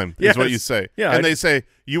whole time. Is what Yes. you say. Yeah, and I- they say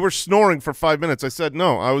you were snoring for 5 minutes. I said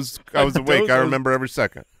no. I was awake. I remember every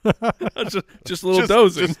second. just a little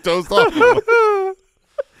dozing. Just dozed off. a little.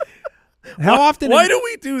 How often? Why do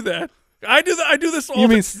we do that? I do that. I do this all you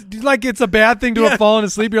the mean like it's a bad thing to Yeah. have fallen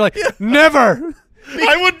asleep? You're like, never.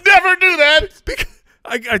 I would never do that.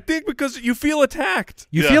 I think because you feel attacked.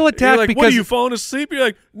 You Yeah. feel You're attacked like, because what, are you falling asleep? You're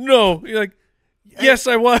like, no. You're like, Yes,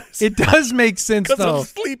 I was. It does make sense Because though, I'm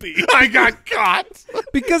sleepy. I got caught.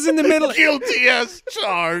 because in the middle, Guilty as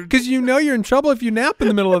charged. because you know you're in trouble if you nap in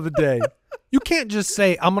the middle of the day. You can't just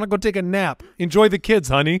say, "I'm gonna go take a nap. Enjoy the kids,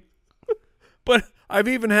 honey." But I've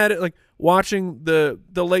even had it like watching the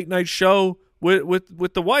late night show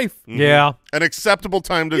with the wife. Yeah. An acceptable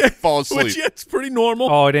time to fall asleep. Which, yeah, it's pretty normal.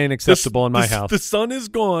 Oh, it ain't acceptable in my house. The sun is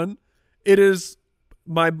gone. It is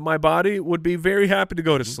my body would be very happy to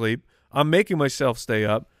go to sleep. I'm making myself stay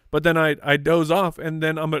up, but then I doze off and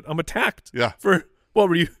then I'm attacked. Yeah. For what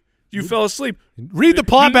were you? You fell asleep. Read the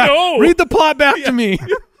plot back. No. Read the plot back to me.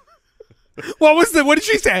 What did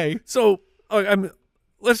she say? So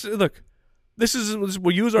let's look.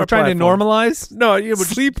 We'll use our We're trying to platform. normalize. No, yeah, but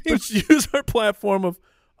Sleeping? let's use our platform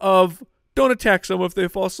of don't attack someone if they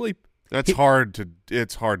fall asleep. It's hard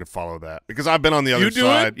to follow that because I've been on the other You do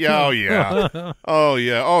side. it? Yeah, oh yeah. Oh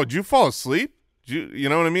yeah. Oh, did you fall asleep? You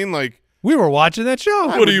know what I mean? Like We were watching that show.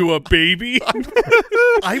 What are you, a baby?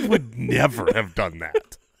 I would never have done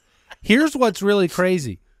that. Here's what's really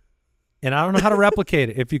crazy, and I don't know how to replicate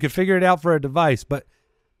it if you could figure it out for a device, but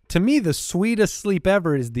to me, the sweetest sleep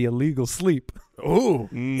ever is the illegal sleep. Oh,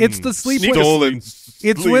 It's the sleep when, Stolen it's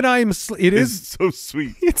sleep when I'm it is is so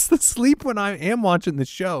sweet. it's the sleep when I am watching the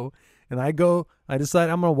show and I decide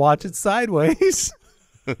I'm going to watch it sideways.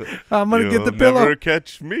 I'm going to get the You'll pillow. never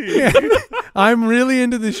catch me. Yeah. I'm really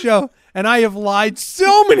into the show, and I have lied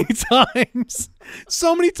so many times.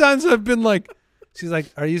 So many times I've been like, she's like,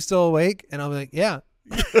 "Are you still awake?" And I'm like, "Yeah."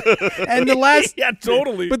 And the last, yeah,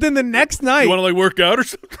 totally. but then the next night, you want to like work out or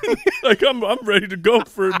something? Like I'm ready to go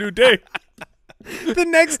for a new day. the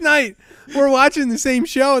next night, we're watching the same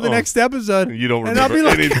show. The next episode, You don't and I'll be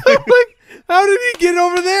remember like, anything. I'm like, how did he get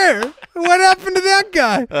over there? What happened to that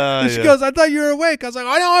guy? And she yeah. goes, "I thought you were awake." I was like,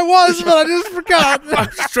 "I know I was, but I just forgot." I'm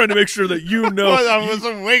just trying to make sure that you know. I was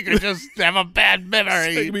awake. I just have a bad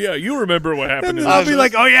memory. Yeah, you remember what happened. And in then I'll this. be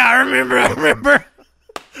like, "Oh yeah, I remember."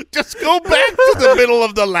 Just go back to the middle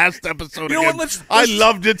of the last episode You know again. what, let's- I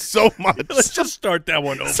loved it so much. Let's just start that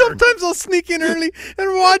one over. Sometimes I'll sneak in early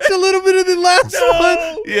and watch a little bit of the last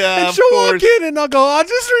one. Yeah, And of she'll course. walk in and I'll go, "I'll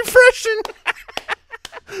just refreshing."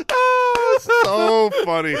 So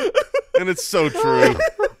funny. And it's so true.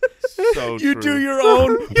 So You true. do your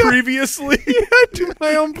own previously. I do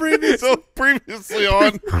my own previous. So previously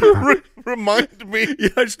on, remind me. Yeah,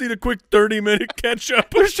 I just need a quick 30-minute catch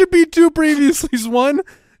up. There should be two previouslys. One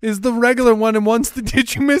is the regular one, and one's the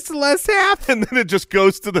 "Did you miss the last half?" And then it just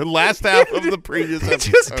goes to the last half of the previous It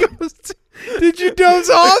episode. just goes to, "Did you doze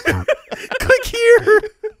off?" Click here.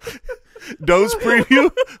 Doze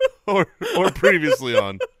preview or previously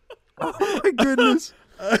on. Oh my goodness.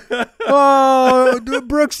 Oh,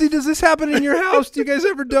 Brooksy, does this happen in your house? Do you guys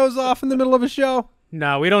ever doze off in the middle of a show?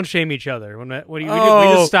 No, we don't shame each other. We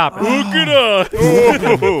just stop it. Look at us.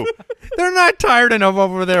 Oh. They're not tired enough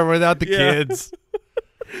over there without the Yeah. kids.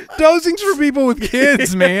 Dozing's for people with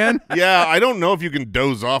kids, man. Yeah, I don't know if you can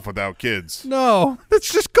doze off without kids. No, that's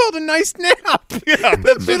just called a nice nap. Yeah,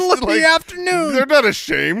 that's Middle just of like, the afternoon. They're not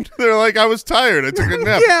ashamed. They're like, I was tired. I took a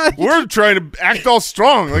nap. Yeah. We're trying to act all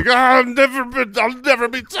strong. Like, I'll never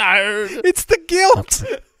be tired. It's the guilt.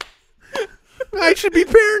 I should be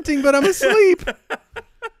parenting, but I'm asleep.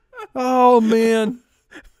 Oh, man.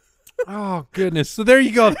 Oh, goodness. So there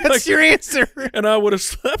you go. That's your answer. And I would have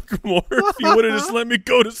slept more if you would have just let me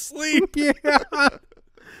go to sleep. Yeah.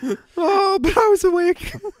 Oh, but I was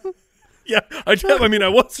awake. Yeah, I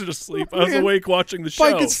wasn't asleep. I was Man. awake watching the If show.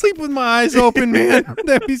 I could sleep with my eyes open, man,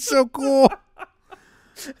 that'd be so cool.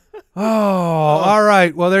 Oh, all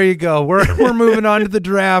right. Well, there you go. We're moving on to the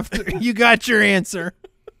draft. You got your answer.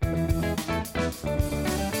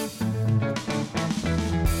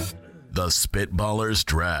 The Spitballers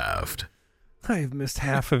Draft. I've missed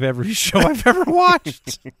half of every show I've ever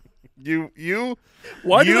watched. You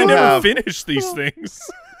Why do you they never have- finish these things?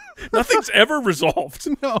 Nothing's ever resolved.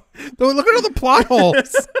 No, look at all the plot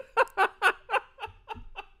holes.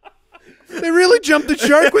 They really jumped the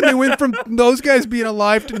shark when they went from those guys being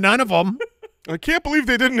alive to none of them. I can't believe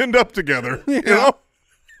they didn't end up together. You know?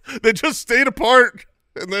 They just stayed apart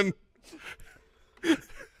and then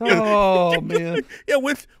Oh, man. Yeah,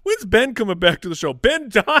 when's Ben coming back to the show? Ben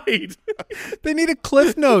died. They need a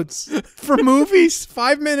Cliff Notes for movies.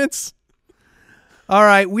 5 minutes. All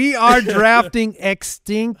right, we are drafting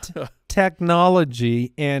extinct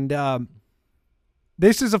technology, and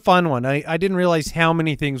this is a fun one. I didn't realize how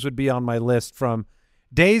many things would be on my list from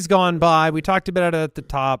days gone by. We talked about it at the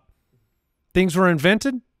top. Things were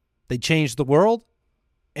invented, they changed the world,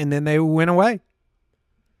 and then they went away.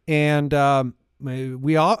 And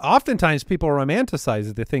oftentimes people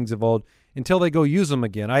romanticize the things of old until they go use them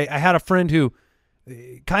again. I had a friend who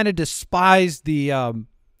kind of despised the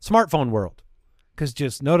smartphone world because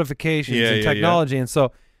just notifications and technology. And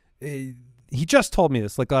so he just told me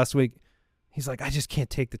this like last week. He's like, I just can't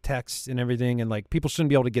take the texts and everything, and like people shouldn't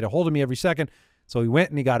be able to get a hold of me every second. So he went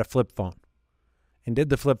and he got a flip phone and did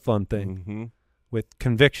the flip phone thing with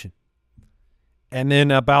conviction. And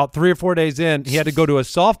then about 3 or 4 days in, he had to go to a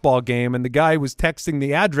softball game, and the guy was texting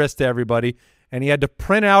the address to everybody, and he had to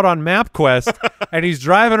print out on MapQuest, and he's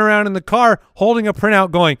driving around in the car holding a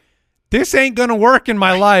printout going, this ain't going to work in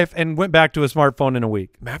my life, and went back to a smartphone in a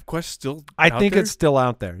week. MapQuest still I out think there? it's still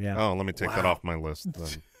out there, yeah. Oh, let me take that off my list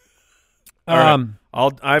then. All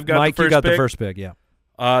right. I've got Mike, the first you got pick. the first pick,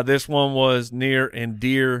 yeah. This one was near and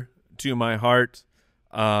dear to my heart.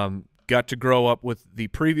 Got to grow up with the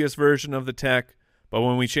previous version of the tech, but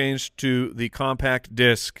when we changed to the compact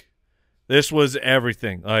disc, this was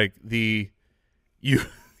everything. Like you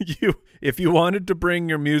if you wanted to bring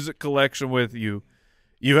your music collection with you,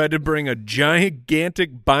 you had to bring a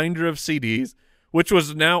gigantic binder of CDs, which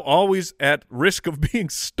was now always at risk of being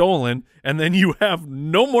stolen, and then you have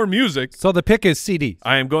no more music. So the pick is CDs.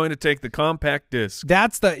 I am going to take the compact disc.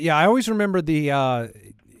 That's I always remember the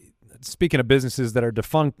speaking of businesses that are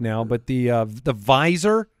defunct now, but the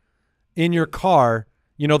visor in your car,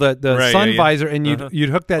 you know, the Right, sun yeah. visor, and you'd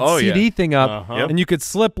hook that Oh, CD yeah. thing up, Yep. and you could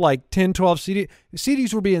slip like 10, 12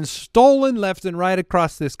 CDs were being stolen left and right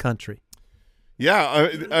across this country. Yeah,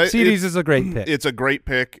 CDs is a great pick. It's a great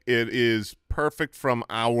pick. It is perfect from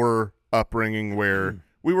our upbringing where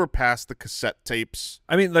we were past the cassette tapes.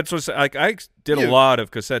 I mean, that's what like I did a lot of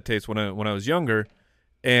cassette tapes when I was younger,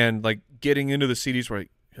 and like getting into the CDs where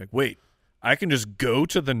like wait, I can just go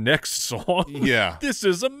to the next song. Yeah. This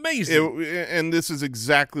is amazing. And this is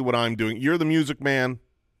exactly what I'm doing. You're the music man.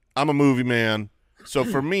 I'm a movie man. So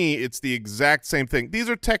for me, it's the exact same thing. These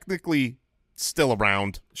are technically still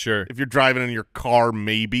around. Sure. If you're driving in your car,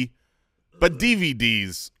 maybe. But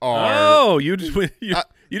DVDs are... Oh, you didn't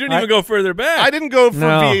even go further back. I didn't go for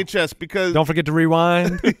No. VHS because... Don't forget to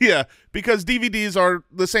rewind. Yeah, because DVDs are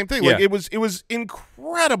the same thing. Like Yeah. it was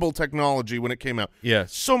incredible technology when it came out.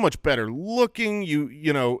 Yes. So much better looking.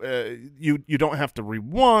 You don't have to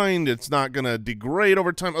rewind. It's not going to degrade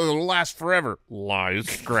over time. It'll last forever. Lies,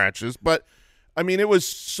 scratches. But I mean, it was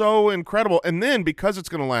so incredible. And then because it's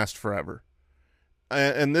going to last forever,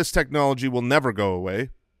 and this technology will never go away,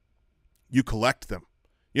 you collect them.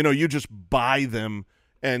 You know, you just buy them,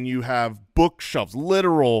 and you have bookshelves,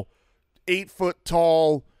 literal 8-foot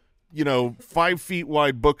tall, 5 feet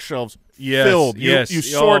wide bookshelves filled. You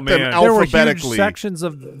sort them man. There were alphabetically. huge sections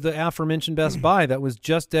of the aforementioned Best Buy that was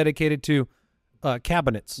just dedicated to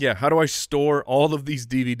cabinets. Yeah, how do I store all of these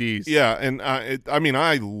DVDs? Yeah, and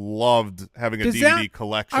I loved having a Does DVD that-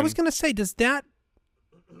 collection. I was going to say, does that,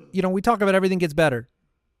 we talk about everything gets better,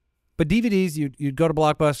 but DVDs, you'd go to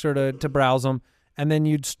Blockbuster to browse them, and then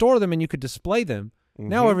you'd store them and you could display them.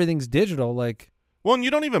 Now everything's digital. Like, Well, and you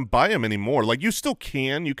don't even buy them anymore. Like, you still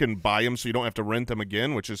can. You can buy them so you don't have to rent them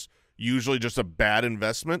again, which is usually just a bad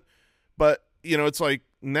investment. But, it's like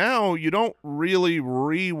now you don't really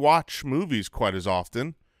re-watch movies quite as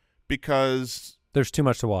often because... there's too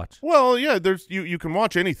much to watch. Well, yeah, you can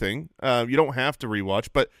watch anything. You don't have to rewatch,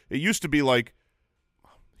 but it used to be like,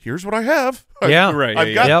 here's what I have. Yeah. Right. I've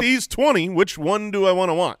yeah, got yeah. Yep. these 20. Which one do I want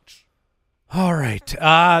to watch? All right.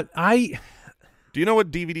 Do you know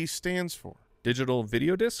what DVD stands for? Digital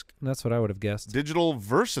video disc? That's what I would have guessed. Digital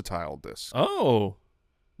versatile disc, Oh.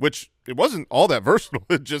 which it wasn't all that versatile.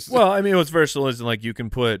 It just Well, I mean, what's versatile is like it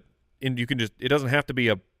doesn't have to be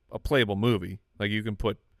a playable movie. Like you can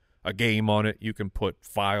put a game on it. You can put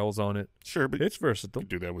files on it. sure, but It's versatile. you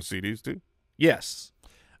do that with CDs too. Yes.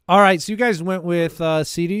 All right. So you guys went with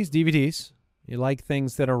CDs, DVDs. You like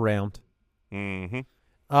things that are round. Mm-hmm.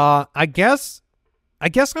 I guess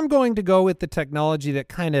I'm going to go with the technology that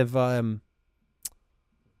kind of, I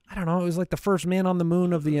don't know, it was like the first man on the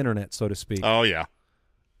moon of the internet, so to speak. Oh yeah,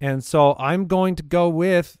 And so I'm going to go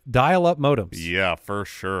with dial-up modems. yeah, for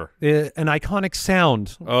sure. An iconic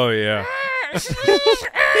sound. Oh yeah.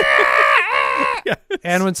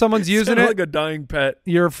 And when someone's using Sounded it, like a dying pet.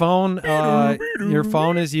 your phone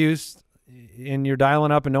is used and you're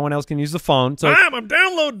dialing up and no one else can use the phone. So I'm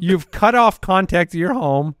downloading. you've cut off contact to your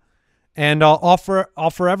home. And I'll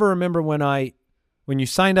forever remember when you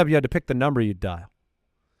signed up, you had to pick the number you'd dial.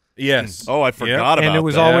 Yes. Oh, I forgot about And it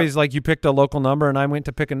was that. always like you picked a local number, and I went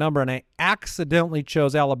to pick a number, and I accidentally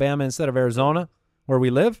chose Alabama instead of Arizona, where we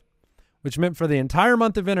live, which meant for the entire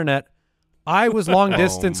month of internet, I was long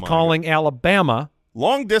distance my calling Alabama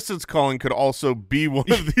long distance calling could also be one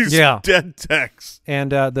of these Yeah. dead techs.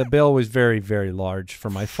 And the bill was very, very large for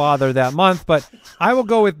my father that month. But I will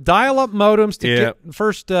go with dial-up modems to get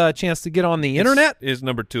first chance to get on the internet. Is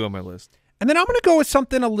number 2 on my list. And then I'm going to go with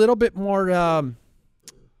something a little bit more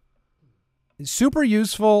super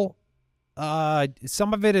useful.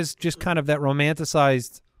 Some of it is just kind of that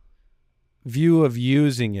romanticized view of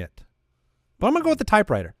using it. But I'm going to go with the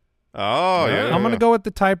typewriter. Oh, yeah. I'm going to go with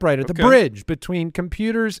the typewriter, the Okay. bridge between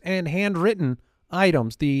computers and handwritten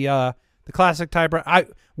items. The classic typewriter.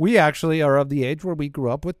 We actually are of the age where we grew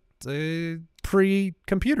up with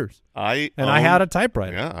pre-computers, I had a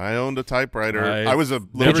typewriter. Yeah, I owned a typewriter. I I was a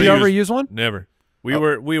Did little you ever use one? Never. We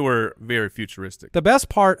were very futuristic. The best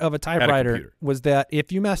part of a typewriter computer. was that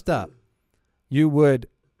if you messed up, you would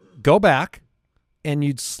go back and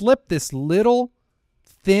you'd slip this little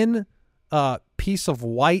thin piece of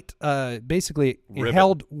white, basically it Ribbon.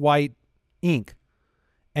 held white ink,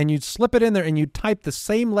 and you'd slip it in there and you'd type the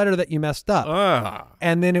same letter that you messed up,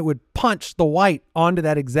 and then it would punch the white onto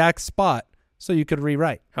that exact spot so you could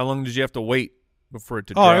rewrite. How long did you have to wait before it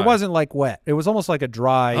to dry? Oh, it wasn't like wet. It was almost like a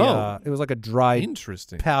dry. It was like a dry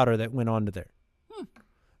Interesting. powder that went onto there.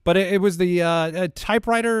 But it was the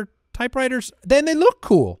typewriters. Then they look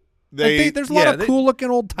cool. There's a lot of cool looking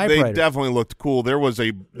old typewriters. They definitely looked cool. There was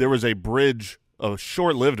a bridge, a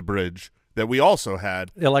short-lived bridge that we also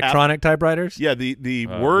had. Electronic typewriters. Yeah, the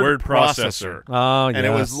word processor. Oh, And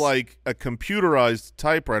it was like a computerized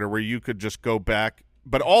typewriter where you could just go back.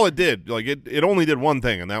 But all it did, like it only did one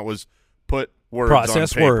thing, and that was put words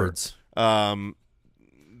process on paper. words.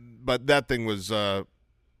 But that thing was the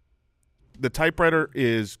typewriter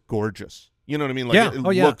is gorgeous. You know what I mean? Like it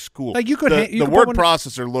looks cool. Like you could the word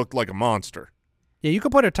processor looked like a monster. Yeah, you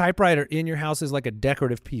could put a typewriter in your house as like a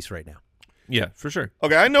decorative piece right now. Yeah, for sure.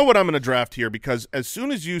 Okay, I know what I'm going to draft here because as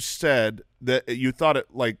soon as you said that you thought it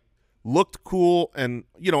like looked cool and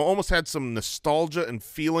almost had some nostalgia and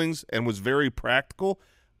feelings and was very practical,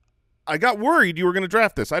 I got worried you were going to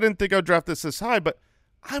draft this. I didn't think I'd draft this high, but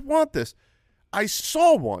I want this. I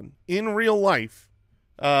saw one in real life.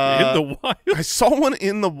 In the wild. I saw one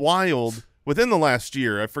in the wild within the last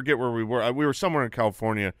year. I forget where we were. We were somewhere in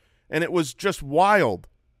California, and it was just wild.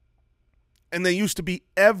 And they used to be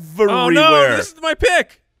everywhere. Oh no, this is my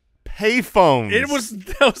pick. Payphones.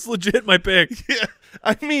 That was legit my pick. Yeah,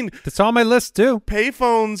 I mean, It's on my list too.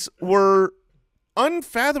 payphones were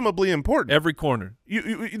unfathomably important. Every corner.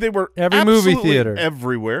 They were Every movie absolutely theater.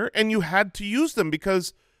 everywhere, and you had to use them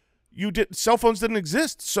because cell phones didn't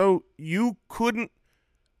exist, so you couldn't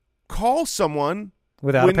call someone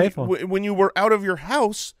Without a payphone. when you were out of your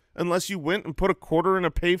house unless you went and put a quarter in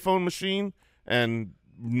a payphone machine and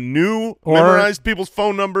memorized people's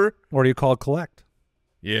phone number. Or do you call collect?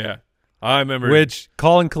 Yeah. I remember. Which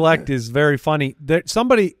call and collect is very funny.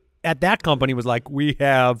 Somebody at that company was like, "We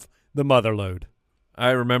have the mother load."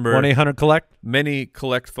 I remember 1-800-COLLECT. many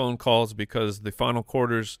collect phone calls because the final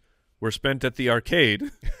quarters were spent at the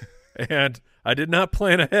arcade, and I did not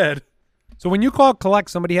plan ahead. So when you called collect,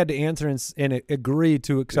 somebody had to answer and agree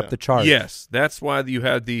to accept the charge. Yes, that's why you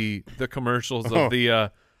had the commercials of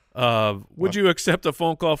the would you accept a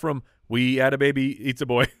phone call from We Had a Baby Eats a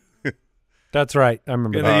Boy? That's right. I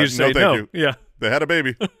remember And that. then you say no, no. thank you. Yeah. They had a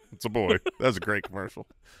baby. It's a boy. That was a great commercial.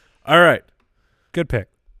 All right. Good pick.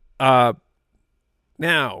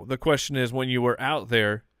 Now the question is, when you were out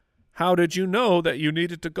there, how did you know that you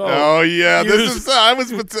needed to go? Oh yeah, use- I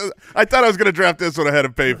thought I was going to draft this one ahead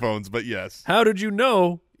of payphones, but yes. How did you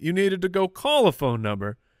know you needed to go call a phone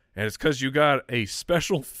number? And it's because you got a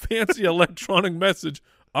special fancy electronic message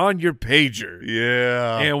on your pager.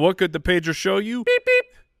 Yeah. And what could the pager show you? Beep, beep.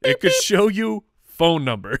 It could show you phone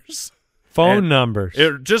numbers. Phone numbers.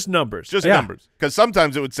 Just numbers. Just Yeah. numbers. Because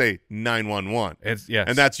sometimes it would say 911. Yes.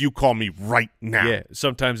 And that's you call me right now. Yeah.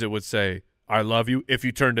 Sometimes it would say, I love you, if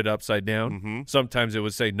you turned it upside down. Mm-hmm. Sometimes it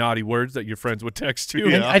would say naughty words that your friends would text you.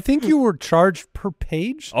 Yeah. And I think you were charged per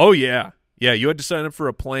page, Oh, yeah. Yeah, you had to sign up for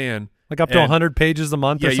a plan. like up to And- 100 pages a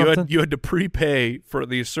month Yeah, or something. you had to prepay for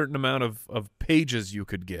the certain amount of pages you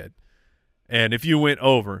could get. And if you went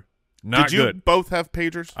over, not Did you good. both have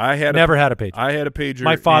pagers? I had Never had a page. I had a pager.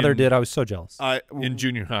 My father in- did. I was so jealous. in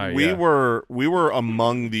junior high. We yeah. were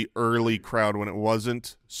among the early crowd when it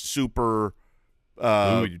wasn't super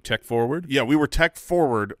Ooh, you tech forward. yeah, we were tech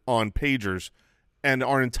forward on pagers, and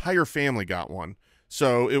our entire family got one.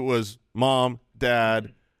 So it was mom,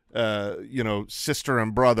 dad, sister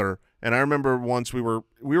and brother. And I remember once we were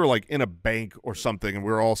like in a bank or something, and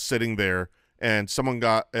we were all sitting there, and someone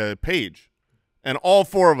got a page, and all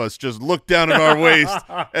four of us just looked down at our waist,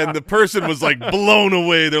 and the person was like blown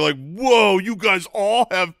away. They're like, "Whoa, you guys all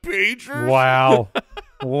have pagers?" Wow.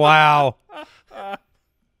 Wow.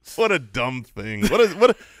 What a dumb thing.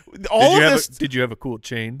 All of this. Did you have a cool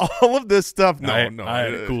chain? All of this stuff. No, I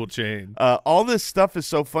had a cool chain. All this stuff is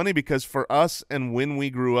so funny because for us and when we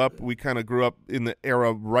grew up, we kind of grew up in the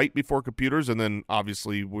era right before computers, and then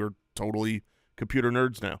obviously we're totally computer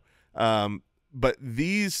nerds now. But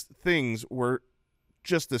these things were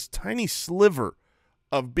just this tiny sliver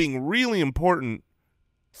of being really important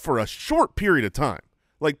for a short period of time.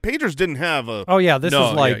 Like pagers didn't have a Oh yeah, this is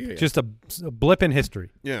like yeah. just a blip in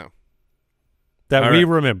history yeah. that All we right.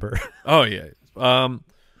 remember. Oh yeah. All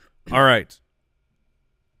right.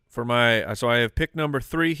 For my so I have pick number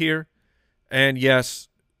 3 here, and yes,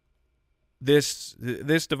 this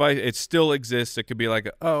device, it still exists. It could be like,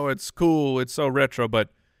 oh, it's cool, it's so retro, but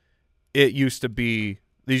these used to be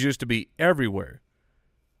everywhere.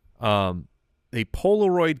 A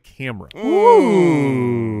Polaroid camera.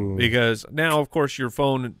 Ooh. Because now, of course, your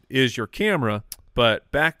phone is your camera, but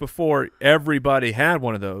back before, everybody had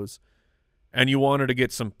one of those, and you wanted to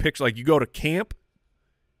get some pictures. Like you go to camp,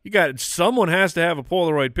 someone has to have a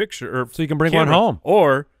Polaroid picture, or So you can bring camera, one home.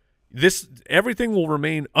 or everything will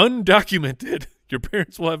remain undocumented. Your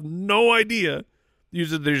parents will have no idea.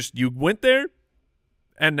 You went there,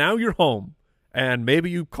 and now you're home, and maybe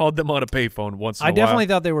you called them on a payphone once in a I while. definitely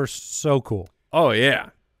thought they were so cool. Oh yeah.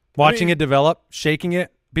 Watching I mean, it develop, shaking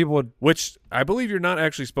it, people would which I believe you're not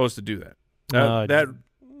actually supposed to do that. That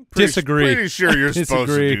disagree. Pretty sure you're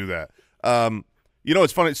supposed to Disagree. do that. You know,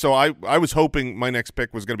 it's funny. So I was hoping my next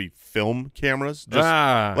pick was going to be film cameras. Just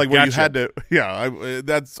like when you gotcha. had to. Yeah,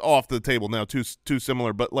 that's off the table now. Too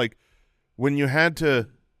similar. But like when you had to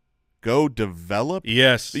go develop.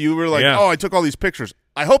 Yes. You were like, Yeah. oh, I took all these pictures.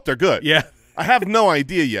 I hope they're good. Yeah. I have no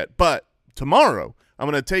idea yet. But tomorrow I'm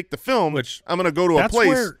going to take the film. I'm going to go to a That's place.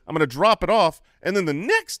 where- I'm going to drop it off. And then the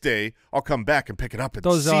next day I'll come back and pick it up and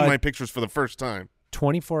Those, see my pictures for the first time.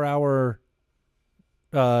 24-hour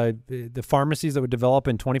the pharmacies that would develop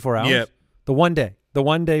in 24 hours. Yep. The one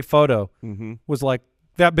day photo was like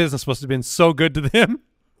that business must have been so good to them.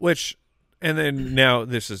 Which, and then now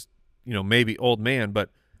this is, maybe old man, but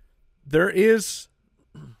there is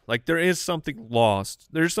something lost.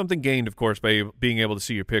 There's something gained, of course, by being able to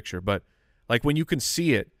see your picture. But like when you can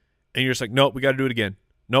see it and you're just like, nope, we got to do it again.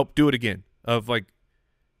 Nope, do it again. Of like,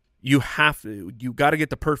 you got to get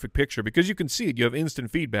the perfect picture because you can see it. You have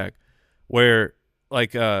instant feedback where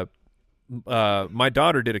like, my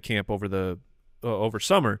daughter did a camp over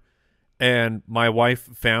summer, and my wife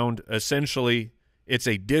found essentially it's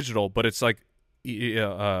a digital, but it's like you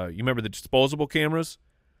remember the disposable cameras,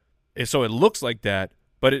 and so it looks like that,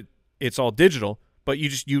 but it's all digital. But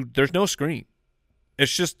there's no screen.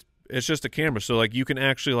 It's just a camera, so like you can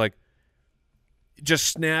actually like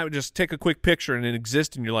just take a quick picture and it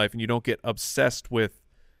exists in your life, and you don't get obsessed with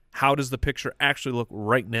how does the picture actually look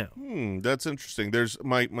right now. That's interesting. There's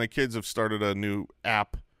my kids have started a new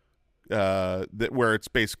app where it's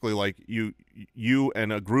basically like you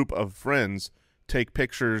and a group of friends take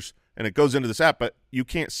pictures, and it goes into this app, but you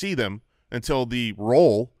can't see them until the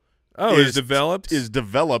roll is developed.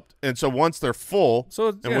 And so once they're full, So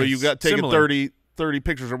and yeah, where you got taken similar. 30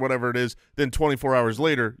 pictures or whatever it is, then 24 hours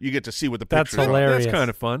later you get to see what the That's pictures hilarious. That's kind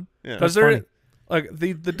of fun. Yeah. Because That's funny. like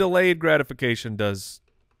the delayed gratification does.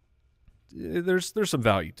 There's some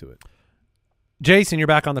value to it. Jason, you're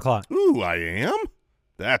back on the clock. are. Ooh, I am?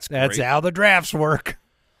 That's That's great. how the drafts work.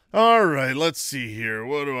 All right, let's see here.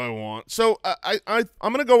 What do I want? So I'm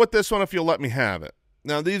going to go with this one if you'll let me have it.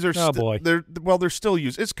 Now these are boy. they're still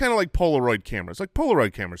used. It's kind of like Polaroid cameras. Like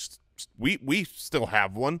Polaroid cameras, we still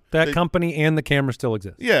have one. That company and the camera still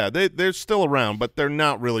exist. Yeah, they're still around, but they're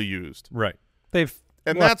not really used. Right. They've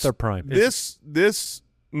And left that's their prime. This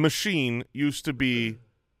machine used to be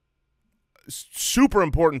super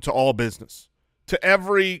important to all business, to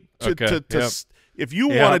every Okay, yep. If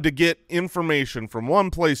you Yeah. wanted to get information from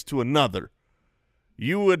one place to another,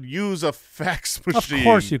 you would use a fax machine. Of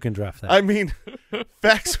course you can draft that. I mean,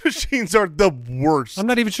 fax machines are the worst. I'm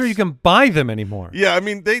not even sure you can buy them anymore. Yeah, I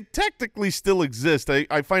mean, they technically still exist.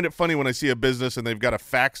 I find it funny when I see a business and they've got a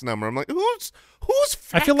fax number. I'm like, who's faxing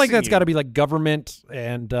I feel like that's you? got to be like government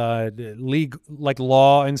and league, like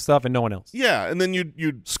law and stuff, and no one else. Yeah, and then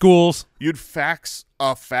you'd Schools. fax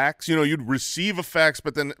a fax. You know, you'd receive a fax,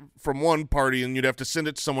 but then from one party, and you'd have to send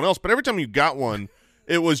it to someone else. But every time you got one,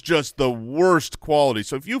 it was just the worst quality.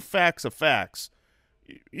 So if you fax a fax,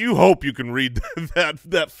 you hope you can read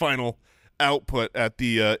that final output at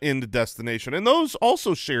the end destination. And those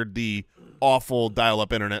also shared the awful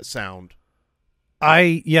dial-up internet sound.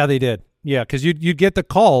 Yeah, they did. Yeah, because you'd get the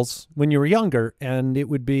calls when you were younger, and it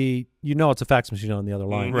would be, it's a fax machine on the other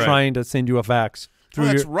line Right. trying to send you a fax through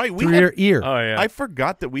that's your, right. We through had- your ear. Oh yeah. I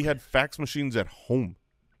forgot that we had fax machines at home.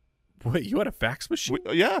 Wait, you had a fax machine?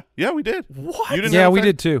 Yeah, we did. What? You didn't Yeah, have a we fax-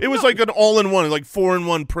 did too. It was like an all-in-one, like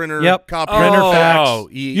 4-in-1 printer. Yep. Copy. Printer fax. Oh,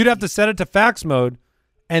 You'd have to set it to fax mode,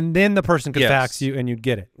 and then the person could Yes. fax you, and you'd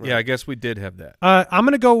get it. Yeah, I guess we did have that. I'm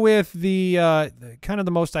going to go with the kind of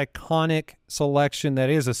the most iconic selection that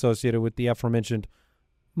is associated with the aforementioned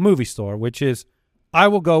movie store, which is I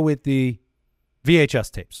will go with the VHS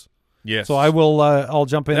tapes. Yes. So I'll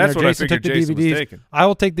jump in That's there. what I Jason took figured the Jason was DVDs. taking. I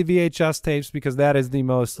will take the VHS tapes because that is the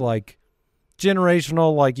most like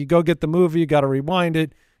generational. Like you go get the movie, you got to rewind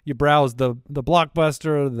it. You browse the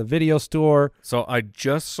Blockbuster, the video store. So I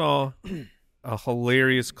just saw a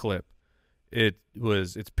hilarious clip.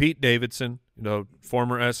 It's Pete Davidson,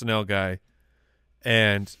 former SNL guy,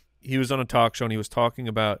 and he was on a talk show and he was talking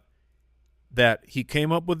about that he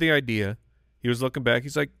came up with the idea. He was looking back.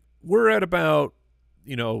 He's like, we're at about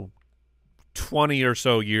 20 or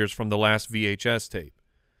so years from the last VHS tape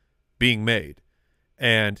being made,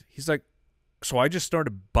 and he's like, so I just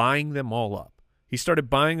started buying them all up. He started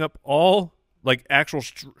buying up all like actual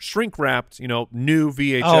shrink wrapped, new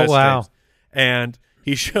VHS tapes. And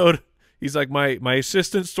he's like, my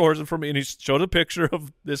assistant stores them for me, and he showed a picture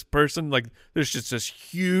of this person. Like there's just this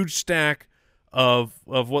huge stack of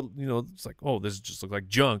what, it's like, oh, this just looks like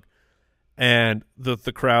junk. And the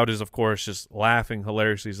crowd is, of course, just laughing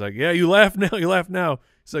hilariously. He's like, yeah, you laugh now, you laugh now.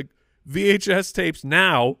 He's like, VHS tapes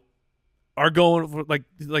now are going for like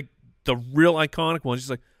the real iconic ones. He's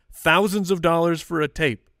like, thousands of dollars for a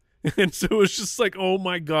tape. And so it was just like, oh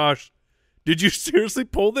my gosh, did you seriously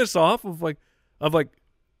pull this off of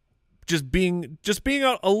just being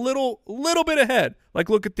a little bit ahead? Like,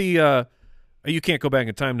 look at the you can't go back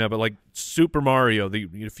in time now, but like Super Mario,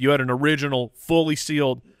 if you had an original fully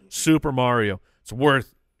sealed Super Mario, it's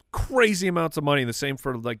worth crazy amounts of money. The same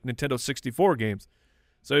for like Nintendo 64 games.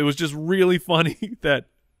 So it was just really funny that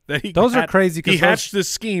he Are crazy. He hatched this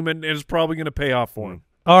scheme and it's probably going to pay off for him.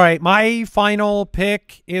 All right, my final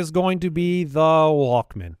pick is going to be the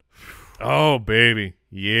Walkman. Oh baby,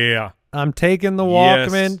 yeah. I'm taking the Yes.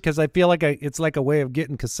 Walkman because I feel like it's like a way of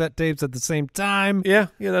getting cassette tapes at the same time. Yeah,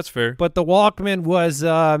 that's fair. But the Walkman was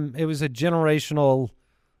it was a generational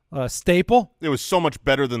staple. It was so much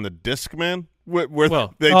better than the Discman, where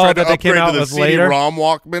Well, they oh, tried to that they came upgrade out to the with later? CD-ROM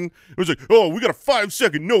Walkman. It was like, oh, we got a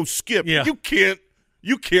 5-second no skip. Yeah.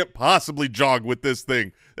 You can't possibly jog with this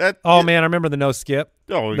thing. Man, I remember the no skip.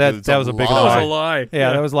 Oh, that it's was a big that lie. was a lie.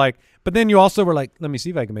 Yeah, that was like. But then you also were like, let me see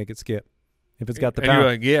if I can make it skip. If it's got the And power. you're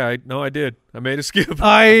like, yeah, I did. I made a skip.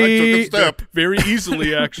 I took a step. Very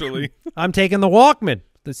easily, actually. I'm taking the Walkman,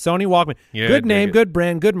 the Sony Walkman. Yeah, good dig name, it. good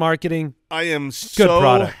brand, good marketing. I am so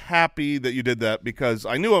product. happy that you did that because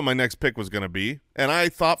I knew what my next pick was going to be, and I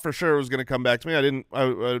thought for sure it was going to come back to me.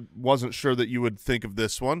 I wasn't sure that you would think of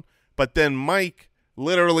this one, but then Mike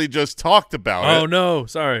literally just talked about it. Oh no,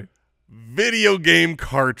 sorry. Video game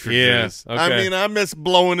cartridges. Yeah, okay. I mean, I miss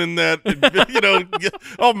blowing in that.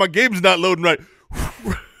 Oh, my game's not loading right.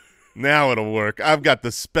 Now it'll work. I've got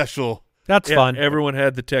the special. That's Yeah, fun. Everyone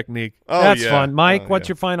had the technique. Oh, That's yeah. fun. Mike, Oh, what's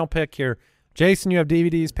yeah. your final pick here? Jason, you have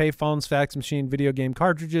DVDs, payphones, fax machine, video game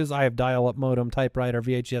cartridges. I have dial-up modem, typewriter,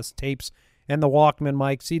 VHS tapes, and the Walkman.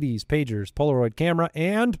 Mike, CDs, pagers, Polaroid camera,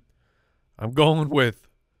 and I'm going with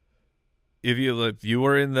if you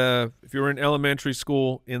were in elementary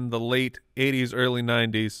school in the late 80s, early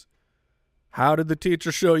 90s, how did the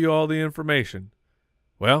teacher show you all the information?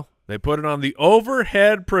 Well, they put it on the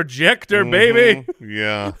overhead projector, baby.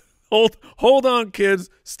 Yeah. Hold on, kids.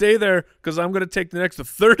 Stay there because I'm going to take the next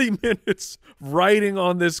 30 minutes writing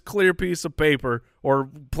on this clear piece of paper or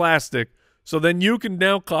plastic so then you can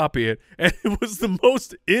now copy it. And it was the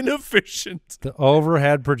most inefficient. the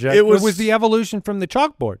overhead projector. It was- the evolution from the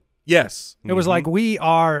chalkboard. Yes. It was like we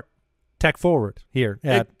are tech forward here.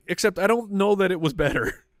 Except I don't know that it was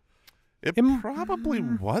better. It Im- probably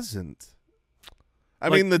wasn't. I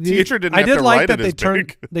Like, mean, the teacher didn't I have did to like write that it they as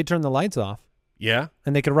turned big. the lights off Yeah.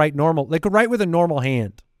 and they could write normal. They could write with a normal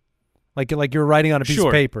hand, like you're writing on a piece Sure.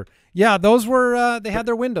 of paper. Yeah, those were they had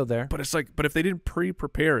their window there. But it's like, but if they didn't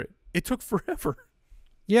prepare it, it took forever.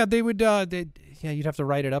 Yeah, they would. You'd have to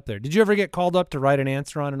write it up there. Did you ever get called up to write an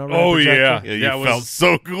answer on an overhead projector? Yeah, you That felt was-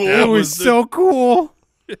 so cool. that It was was the- so cool.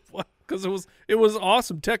 Because it was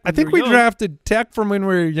awesome tech. I when think we we were young. drafted tech from when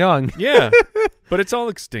we were young. Yeah, but it's all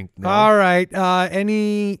extinct now. All right.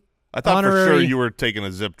 Any I thought for sure honorary- you were taking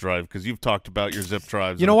a zip drive because you've talked about your zip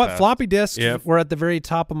drives. You in know the what? past. Floppy disks Yeah. were at the very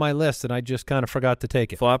top of my list, and I just kind of forgot to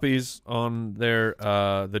take it. Floppies on their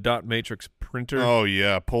the dot matrix printer. Oh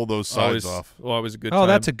yeah, pull those sides always, off. Always a good Oh, time.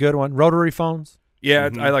 that's a good one. Rotary phones. Yeah,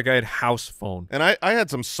 Mhm. I had house phone. And I had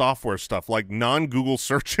some software stuff like non-Google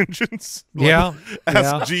search engines. Like Yeah,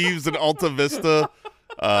 Ask yeah. Jeeves and Alta Vista,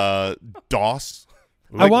 DOS.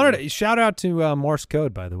 I wanted to shout out to Morse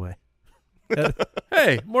code, by the way.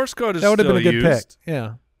 Hey, Morse code is That would have been a still good used. pick. Yeah.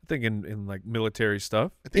 I think in like military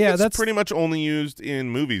stuff. I think Yeah, it's that's- pretty much only used in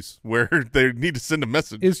movies where they need to send a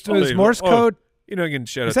message. Is Oh, Morse oh, code, You know, you can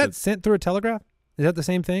shout is out that sent through a telegraph? Is that the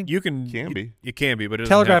same thing? you can be. You can be, but it doesn't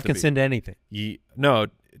Telegraph have to can be. send anything. No,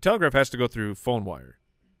 telegraph has to go through phone wire.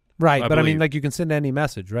 Right, I but I mean, believe. like you can send any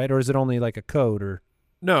message, right? Or is it only like a code or?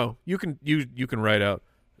 No, you can write out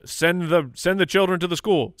send the children to the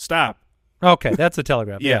school. Stop. Okay, that's a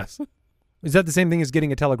telegraph. Yes. Is that the same thing as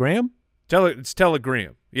getting a telegram? It's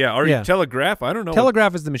telegram. Yeah, or Yeah. telegraph. I don't know.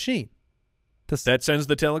 Telegraph is the machine. That sends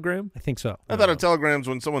the telegram? I think so. I thought a telegram's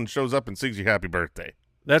when someone shows up and sings you happy birthday.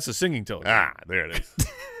 That's a singing telegram. Ah, there it is.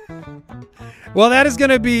 Well, that is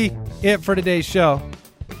going to be it for today's show.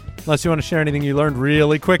 Unless you want to share anything you learned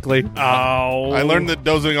really quickly. Oh. I learned that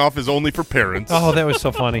dozing off is only for parents. Oh, that was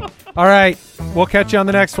so funny. All right, we'll catch you on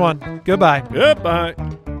the next one. Goodbye. Goodbye.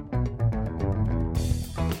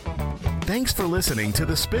 Thanks for listening to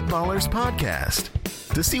the Spitballers Podcast.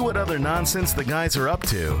 To see what other nonsense the guys are up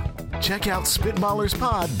to, check out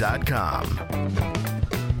SpitballersPod.com.